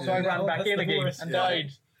either, so I ran back in again and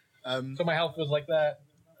died. So my health was like that.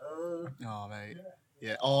 Oh, mate.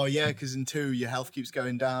 Yeah. Oh, yeah, because in 2, your health keeps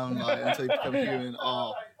going down until you become human.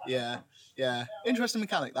 Oh, yeah. Yeah. Interesting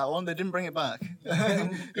mechanic, that one. They didn't bring it back.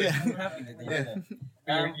 I'm happy that they did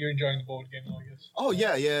that. You're enjoying the board game, I guess. Oh,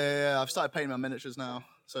 yeah. I've started painting my miniatures now.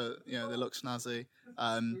 So, they look snazzy.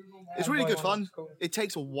 It's really good fun. Cool. It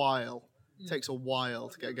takes a while. It takes a while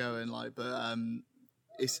to get going, but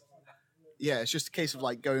it's just a case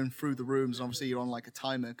of going through the rooms, and obviously you're on a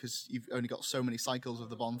timer because you've only got so many cycles of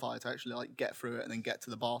the bonfire to actually get through it and then get to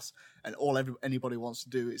the boss. And all anybody wants to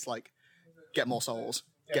do is get more souls,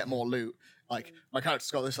 get more loot. My character's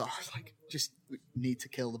got this. Just we need to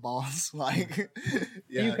kill the boss.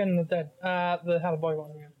 You can the Hellboy one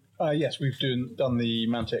again. Yes, we've done the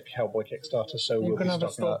Mantic Hellboy Kickstarter, so you we'll can be have a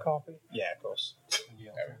stocking store that. copy. Yeah, of course. There we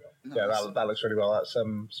go. Yeah, that looks really well. That's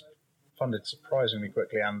funded surprisingly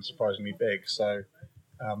quickly and surprisingly big. So,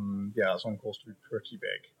 that's on course to be pretty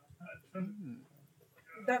big.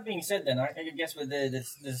 That being said, then I guess with the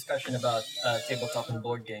discussion about tabletop and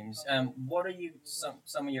board games, what are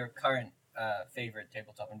some of your current favorite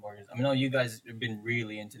tabletop and board games? I know you guys have been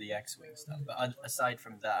really into the X-Wing stuff, but aside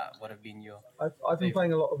from that, what have been your? I've been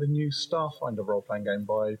playing a lot of the new Starfinder role-playing game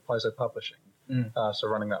by Paizo Publishing. So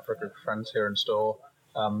running that for a group of friends here in store.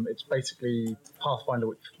 It's basically Pathfinder,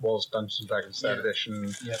 which was Dungeons & Dragons 3rd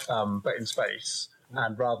edition, but in space.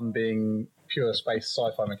 And rather than being pure space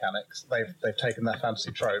sci-fi mechanics, they've taken their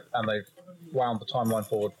fantasy trope and they've wound the timeline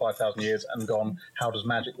forward 5,000 years and gone, how does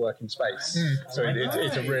magic work in space? So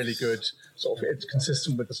it's a really good it's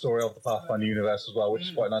consistent with the story of the Pathfinder universe as well, which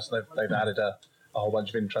is quite nice. They've added a whole bunch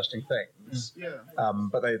of interesting things.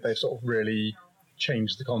 But they've sort of really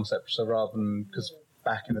changed the concept. So rather than, because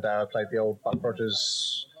back in the day I played the old Buck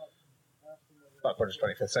Rogers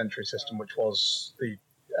 25th Century system, which was the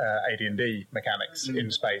AD&D mechanics in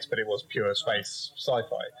space, but it was pure space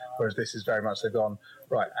sci-fi. Whereas this is very much, they've gone,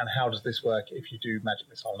 right, and how does this work if you do magic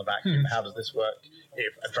missile in a vacuum? How does this work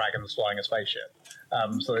if a dragon's flying a spaceship?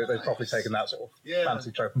 So they've probably taken that sort of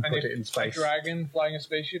fancy trope and put it in space. If a dragon flying a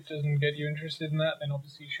spaceship doesn't get you interested in that, then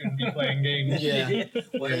obviously you shouldn't be playing games.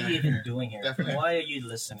 What are you even doing here? Definitely. Why are you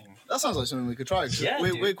listening? That sounds like something we could try.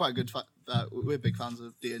 We're quite good. We're big fans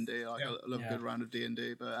of D&D. I love a good round of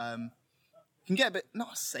D&D, but can get a bit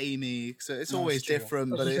not samey, so it's always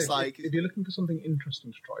different. But it's if you're looking for something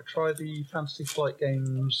interesting to try the Fantasy Flight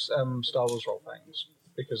Games Star Wars role playing,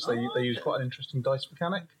 because they use quite an interesting dice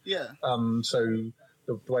mechanic. Yeah. So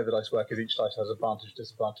the way the dice work is each dice has advantage,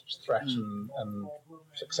 disadvantage, threat, and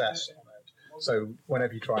success on it. So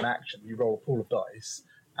whenever you try an action, you roll a pool of dice,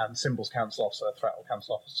 and symbols cancel off, so a threat will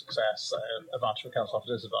cancel off a success, advantage will cancel off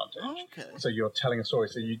a disadvantage. Oh, okay. So you're telling a story,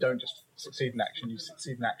 so you don't just succeed in action, you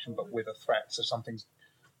succeed in action but with a threat, so something's...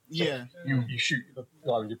 You shoot the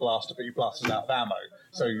guy with your blaster, but your blaster's out of ammo.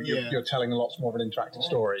 So you're telling a lot more of an interactive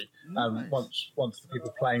story. Once the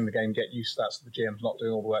people playing the game get used to that, so the GM's not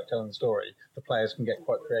doing all the work telling the story, the players can get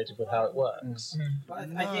quite creative with how it works.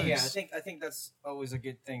 I think that's always a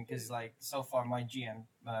good thing, because so far my GM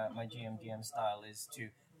style is to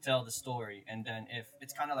tell the story, and then if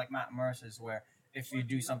it's kind of like Matt Mercer's, where if you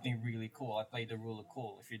do something really cool, I play the rule of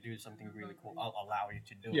cool. If you do something really cool, I'll allow you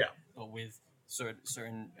to do it. But with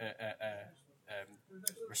certain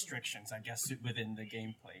restrictions, I guess, within the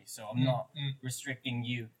gameplay. So I'm not restricting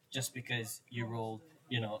you just because you rolled.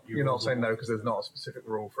 You're not saying no because there's not a specific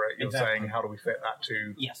rule for it. You're saying, how do we fit that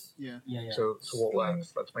to? Yes. Yeah. So what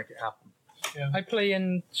works? Let's make it happen. I play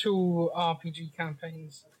in 2 RPG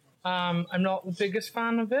campaigns. I'm not the biggest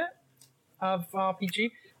fan of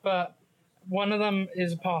RPG, but one of them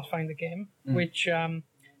is a Pathfinder game, which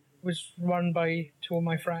was run by 2 of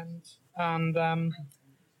my friends, and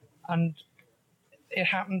it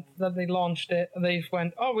happened that they launched it. And they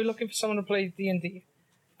went, "Oh, we're looking for someone to play D&D."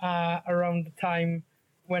 Around the time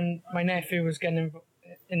when my nephew was getting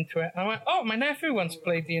into it, and I went, "Oh, my nephew wants to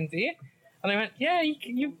play D&D," and they went, "Yeah,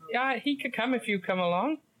 he could come if you come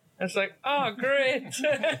along." And it's like, "Oh, great!"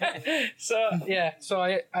 so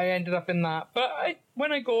I ended up in that. But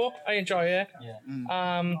when I go, I enjoy it.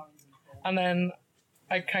 And then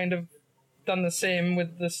I kind of done the same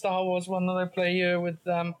with the Star Wars one that I play here with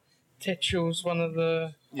Titch, who's one of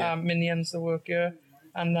the minions that work here,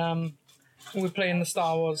 and we're playing the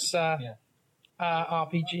Star Wars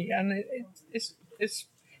RPG, and it's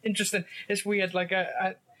interesting. It's weird, like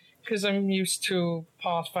because I'm used to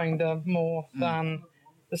Pathfinder more than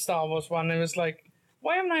the Star Wars one. It was like,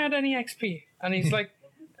 why haven't I had any XP? And he's like,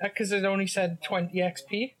 because it only said 20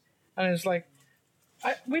 XP, and it was like,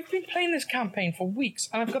 we've been playing this campaign for weeks,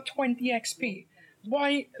 and I've got 20 XP.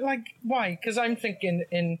 Why? Like, why? Because I'm thinking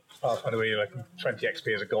in... Oh, by the way, like 20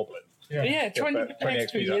 XP is a goblin. Yeah, 20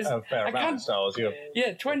 XP is a fair amount in Star Wars.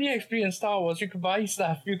 Yeah, 20 XP in Star Wars, you could buy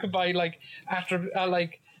stuff. You could buy, like,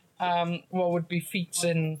 what would be feats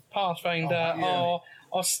in Pathfinder,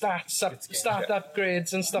 or stat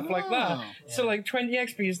upgrades and stuff like that. Yeah. So, like, 20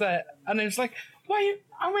 XP is there. And it was like, why?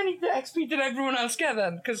 How many XP did everyone else get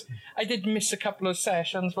then? Because I did miss a couple of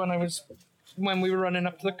sessions when we were running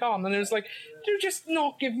up to the con, and it was like, do you just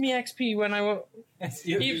not give me XP when I were...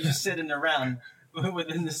 You're just sitting around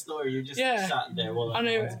within the story, you just sat there while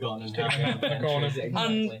everyone's gone and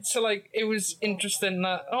and so, like, it was interesting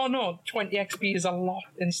that, 20 XP is a lot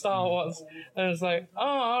in Star Wars. And it was like,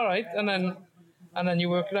 all right, and then you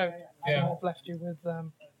work it out. Yeah. I've left you with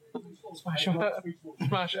Smash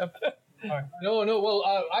Up. No.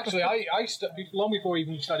 Well, actually, I long before I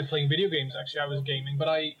even started playing video games. Actually, I was gaming, but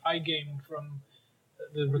I gamed from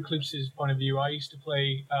the recluse's point of view. I used to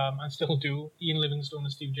play, and still do, Ian Livingstone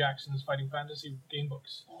and Steve Jackson's Fighting Fantasy game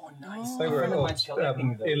books. Oh, nice! They were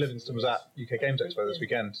Ian Livingstone was at UK Games Expo this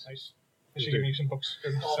weekend. Nice. They should give me some books.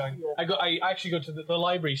 I actually go to the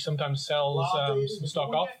library. Sometimes sells some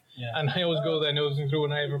stock off. Yeah. And I always go there nosing through,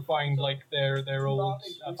 and I ever find like their old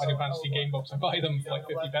Final Fantasy game books. I buy them for like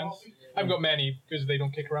 50 pence. I haven't got many because they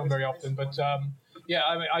don't kick around very often. But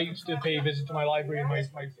I used to pay a visit to my library in my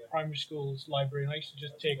primary school's library, and I used to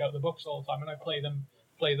just take out the books all the time, and I play them,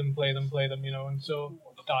 you know, and so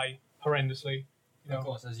die horrendously. You know. Of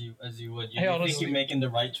course, as you would. You think you're making the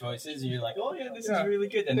right choices, and you're like, oh yeah, this is really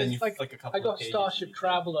good, and then you flick a couple. I got of pages. Starship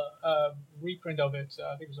Traveller reprint of it.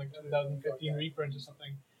 I think it was like 2015 reprint or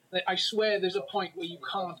something. I swear there's a point where you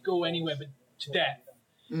can't go anywhere but to death.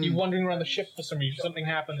 You're wandering around the ship for some reason. Something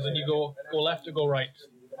happens and you go left or go right.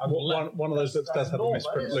 One of those that does have a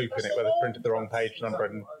misprint loop in it where they've printed the wrong page number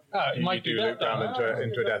and you do loop down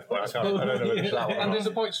into a death point. I don't know whether it's that one. And there's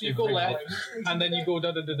a point, so you go left and then you go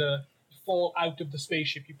fall out of the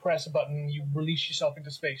spaceship, you press a button, you release yourself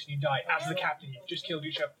into space and you die. As the captain, you've just killed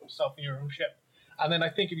yourself in your own ship. And then I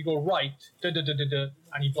think if you go right,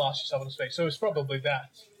 and you blast yourself into space. So it's probably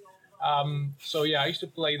that. I used to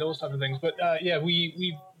play those type of things, but we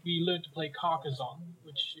learned to play Carcassonne,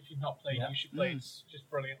 which if you've not played, you should play. It's just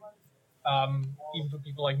brilliant. Even for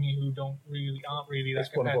people like me who aren't really that.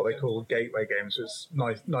 It's one of what they call gateway games. So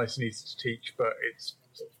it's nice and easy to teach, but it's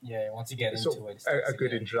once you get into it, a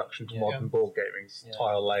good introduction to modern board gaming,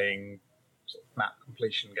 tile laying, sort of map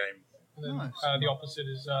completion game. And then the opposite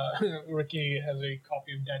is Ricky has a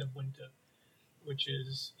copy of Dead of Winter, which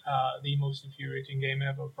is the most infuriating game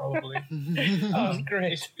ever, probably.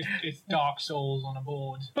 Great. It's Dark Souls on a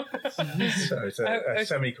board. So it's a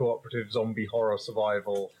semi-cooperative zombie horror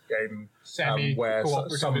survival game where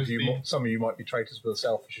some of you might be traitors with a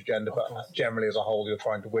selfish agenda, but generally as a whole you're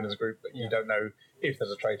trying to win as a group, but you don't know if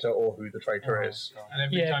there's a traitor or who the traitor is. And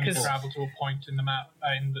every time you travel to a point in the map,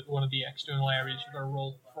 in one of the external areas, you've got to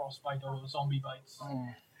roll frostbite or zombie bites.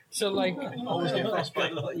 So, like, always get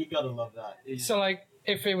frostbite. You gotta love that. So, like,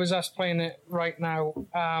 if it was us playing it right now,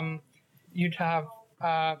 you'd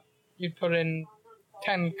put in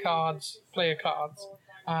 10 player cards,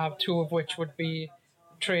 2 of which would be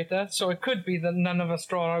traitor. So it could be that none of us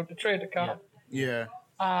draw out a traitor card. Yeah.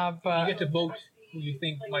 But you get to vote who you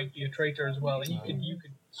think might be a traitor as well, and you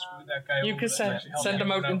could screw that guy. You could send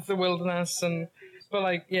them out into the wilderness, and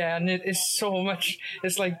it is so much.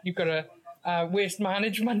 It's like you've got a waste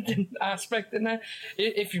management aspect in there.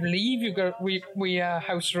 If you leave, we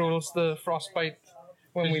house rules the frostbite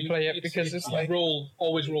when we play it because it's like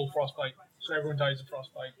always roll frostbite, so everyone dies of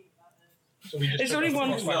frostbite. So we just it's only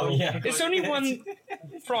one. It's only one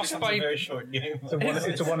frostbite. It's a very short game. It's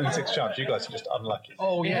a 1 in 6 chance. You guys are just unlucky.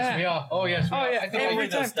 Oh yes, we are. Oh yes, we are. I think every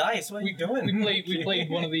those dice. What are you doing? We played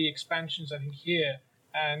one of the expansions, I think, here,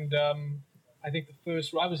 and I think the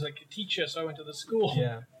first. I was like a teacher, so I went to the school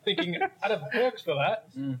thinking I'd have perks for that.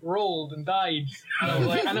 Rolled and died. And I was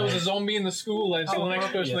like, and there was a zombie in the school, and so the next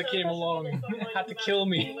person that came along had to kill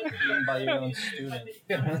me. By your own student.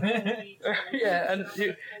 And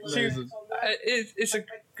it's a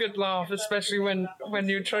good laugh, especially when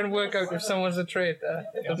you're trying to work out if someone's a traitor.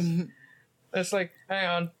 It's like, hang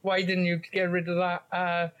on, why didn't you get rid of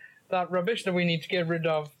that rubbish that we need to get rid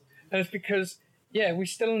of? And it's because. Yeah, we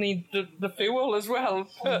still need the fuel as well.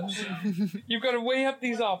 You've got to weigh up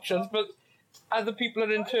these options, but other people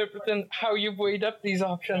are interpreting how you've weighed up these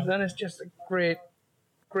options, and it's just a great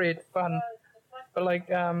fun. But like,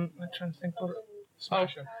 I'm trying to think what.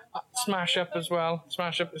 Smash Up. Smash Up as well.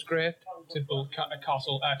 Smash Up is great. Simple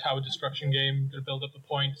castle tower destruction game to build up the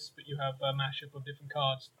points, but you have a mashup of different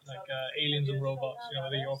cards like aliens and robots.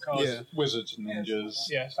 They're your cards. Yeah. Wizards and ninjas.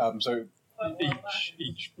 Yes. So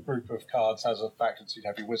each group of cards has a faction. So you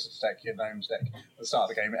have your wizards deck, your gnomes deck. At the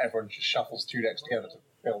start of the game, everyone just shuffles 2 decks together to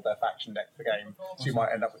build their faction deck for the game. So you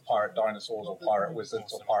might end up with pirate dinosaurs or pirate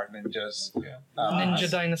wizards or pirate ninjas. Yeah. Ninja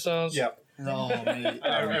dinosaurs. Yeah. Oh, mate.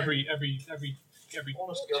 Every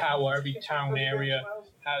tower, every town area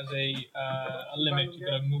has a limit. You've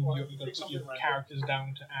got to move you've got to put your characters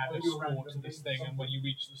down to add a score to this thing, and when you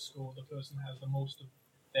reach the score, the person has the most of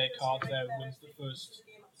their cards there wins the first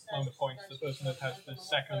amount of points. The person that has the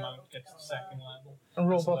second amount gets the second level. And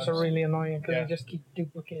robots are really annoying because they just keep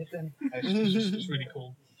duplicating. It's really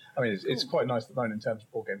cool. I mean, it's quite nice at the moment in terms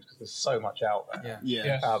of board games because there's so much out there.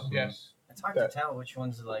 Yeah. Yeah. Yes. It's hard to tell which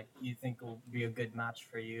ones like you think will be a good match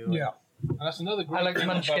for you. Yeah. And that's another great I like thing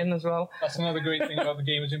Munchkin as well. That's another great thing about the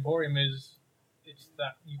Gamers Emporium is it's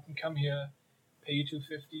that you can come here, pay your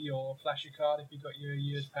 $2.50 or flash your card if you got your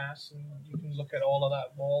year's pass, and you can look at all of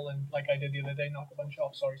that wall and like I did the other day, knock a bunch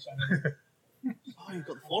off. Sorry, Simon. Oh, you've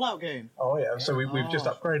got the Fallout game. Oh yeah. So we've just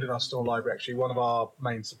upgraded our store library. Actually, one of our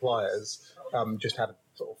main suppliers just had a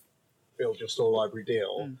sort of build your store library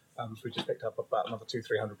deal. So we just picked up about another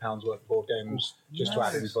 £200-300 worth of board games just to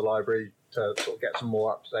add into the library to sort of get some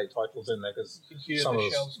more up-to-date titles in there because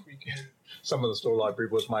some of the store library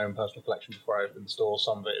was my own personal collection before I opened the store.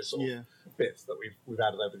 Some of it is sort of bits that we've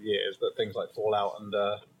added over the years, but things like Fallout and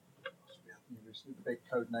the big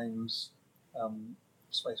code names,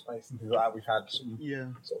 Space Base and things like that. We've had some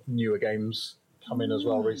sort of newer games come in as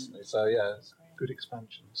well recently. So yeah, it's good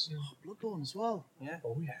expansions. Oh, Bloodborne as well. Yeah.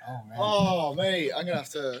 Oh yeah. Oh man. Oh, mate, I'm gonna have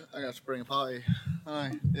to bring a party.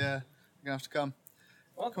 Aye, yeah, I'm gonna have to come.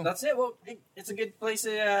 Well, that's it. Well, it's a good place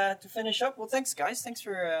to finish up. Well, thanks, guys. Thanks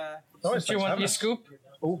for. Oh, Do you want your scoop?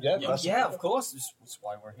 Oh yeah. Yeah, of course. That's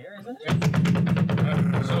why we're here, isn't it?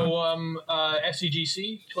 So,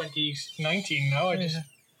 SCGC 2019 now. I just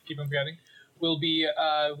keep on forgetting. Will be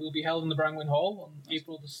held in the Brangwyn Hall on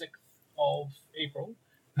April the 6th of April.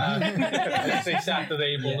 Let's say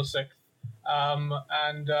Saturday, April the 6th.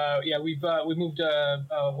 We moved a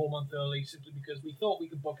whole month early simply because we thought we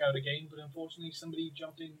could book out a game, but unfortunately somebody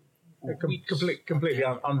jumped in. A completely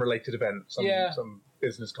unrelated event. Some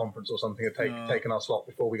business conference or something had taken our slot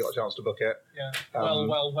before we got a chance to book it. Yeah.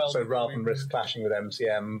 So rather than risk clashing with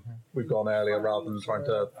MCM, we've gone earlier rather than trying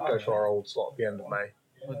to go for our old slot at the end of May.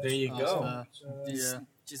 Well, there you go.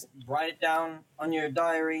 Just write it down on your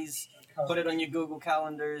diaries. Put it on your Google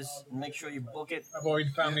calendars and make sure you book it.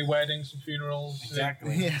 Avoid family weddings and funerals.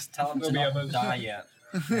 Exactly. Yes. Tell them to not die yet.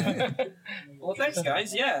 Well, thanks,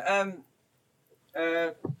 guys. Yeah.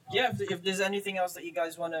 If there's anything else that you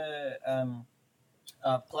guys want to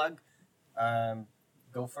plug,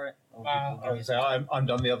 go for it. I'm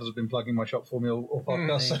done. The others have been plugging my shop for me or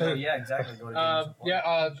podcast. Yeah, exactly. Go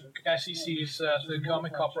to SEC's Third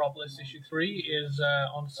Comic, Copperopolis issue 3 is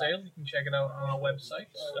on sale. You can check it out on our website,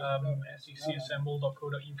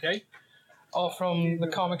 secassemble.co.uk. Or from the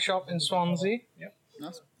comic shop in Swansea. Yep.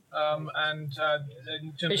 Nice.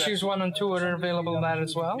 Issues 1 and 2 are available there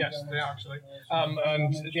as well. Yes, they are actually.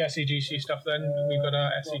 And the SCGC stuff then, we've got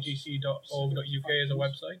scgc.org.uk as a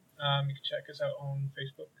website. You can check us out on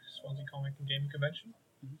Facebook, Swansea Comic and Gaming Convention.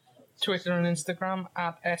 Twitter and Instagram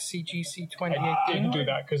at SCGC2018. I didn't do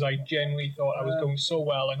that because I genuinely thought I was going so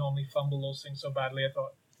well. I normally fumble those things so badly. I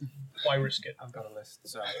thought, why risk it? I've got a list.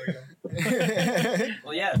 So there we go.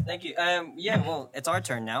 Well, yeah, thank you. Well, it's our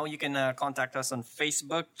turn now. You can contact us on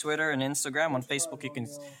Facebook, Twitter, and Instagram. On Facebook, you can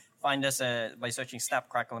find us by searching Snap,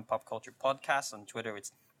 Crackle, and Pop Culture Podcast. On Twitter,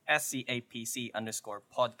 it's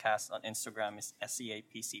SCAPC_podcast. On Instagram, it's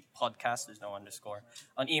SCAPC podcast. There's no underscore.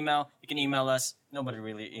 On email, you can email us. Nobody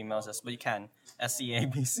really emails us, but you can.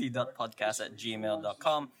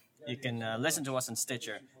 scapc.podcast@gmail.com. You can listen to us on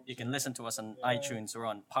Stitcher. You can listen to us on iTunes or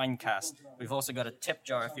on Pinecast. We've also got a tip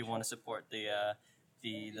jar if you want to support the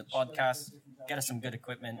podcast. Get us some good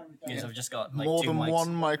equipment because I've just got like more two than mics.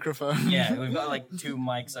 One microphone. Yeah, we've got like 2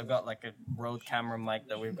 mics. I've got like a Rode camera mic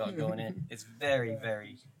that we've got going in. It's very,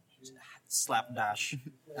 very slapdash,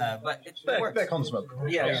 but it works. They're consummate.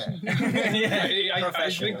 Yeah. I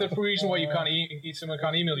think the reason why you can't someone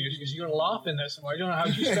can't email you is because you're going to laugh in there somewhere. I don't know how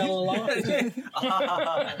you spell a laugh.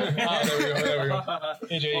 There we go.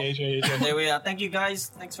 AJ. There we are. Thanks you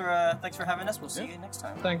guys. Thanks for having us. We'll see you next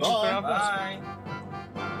time. Thank you for having us. Bye.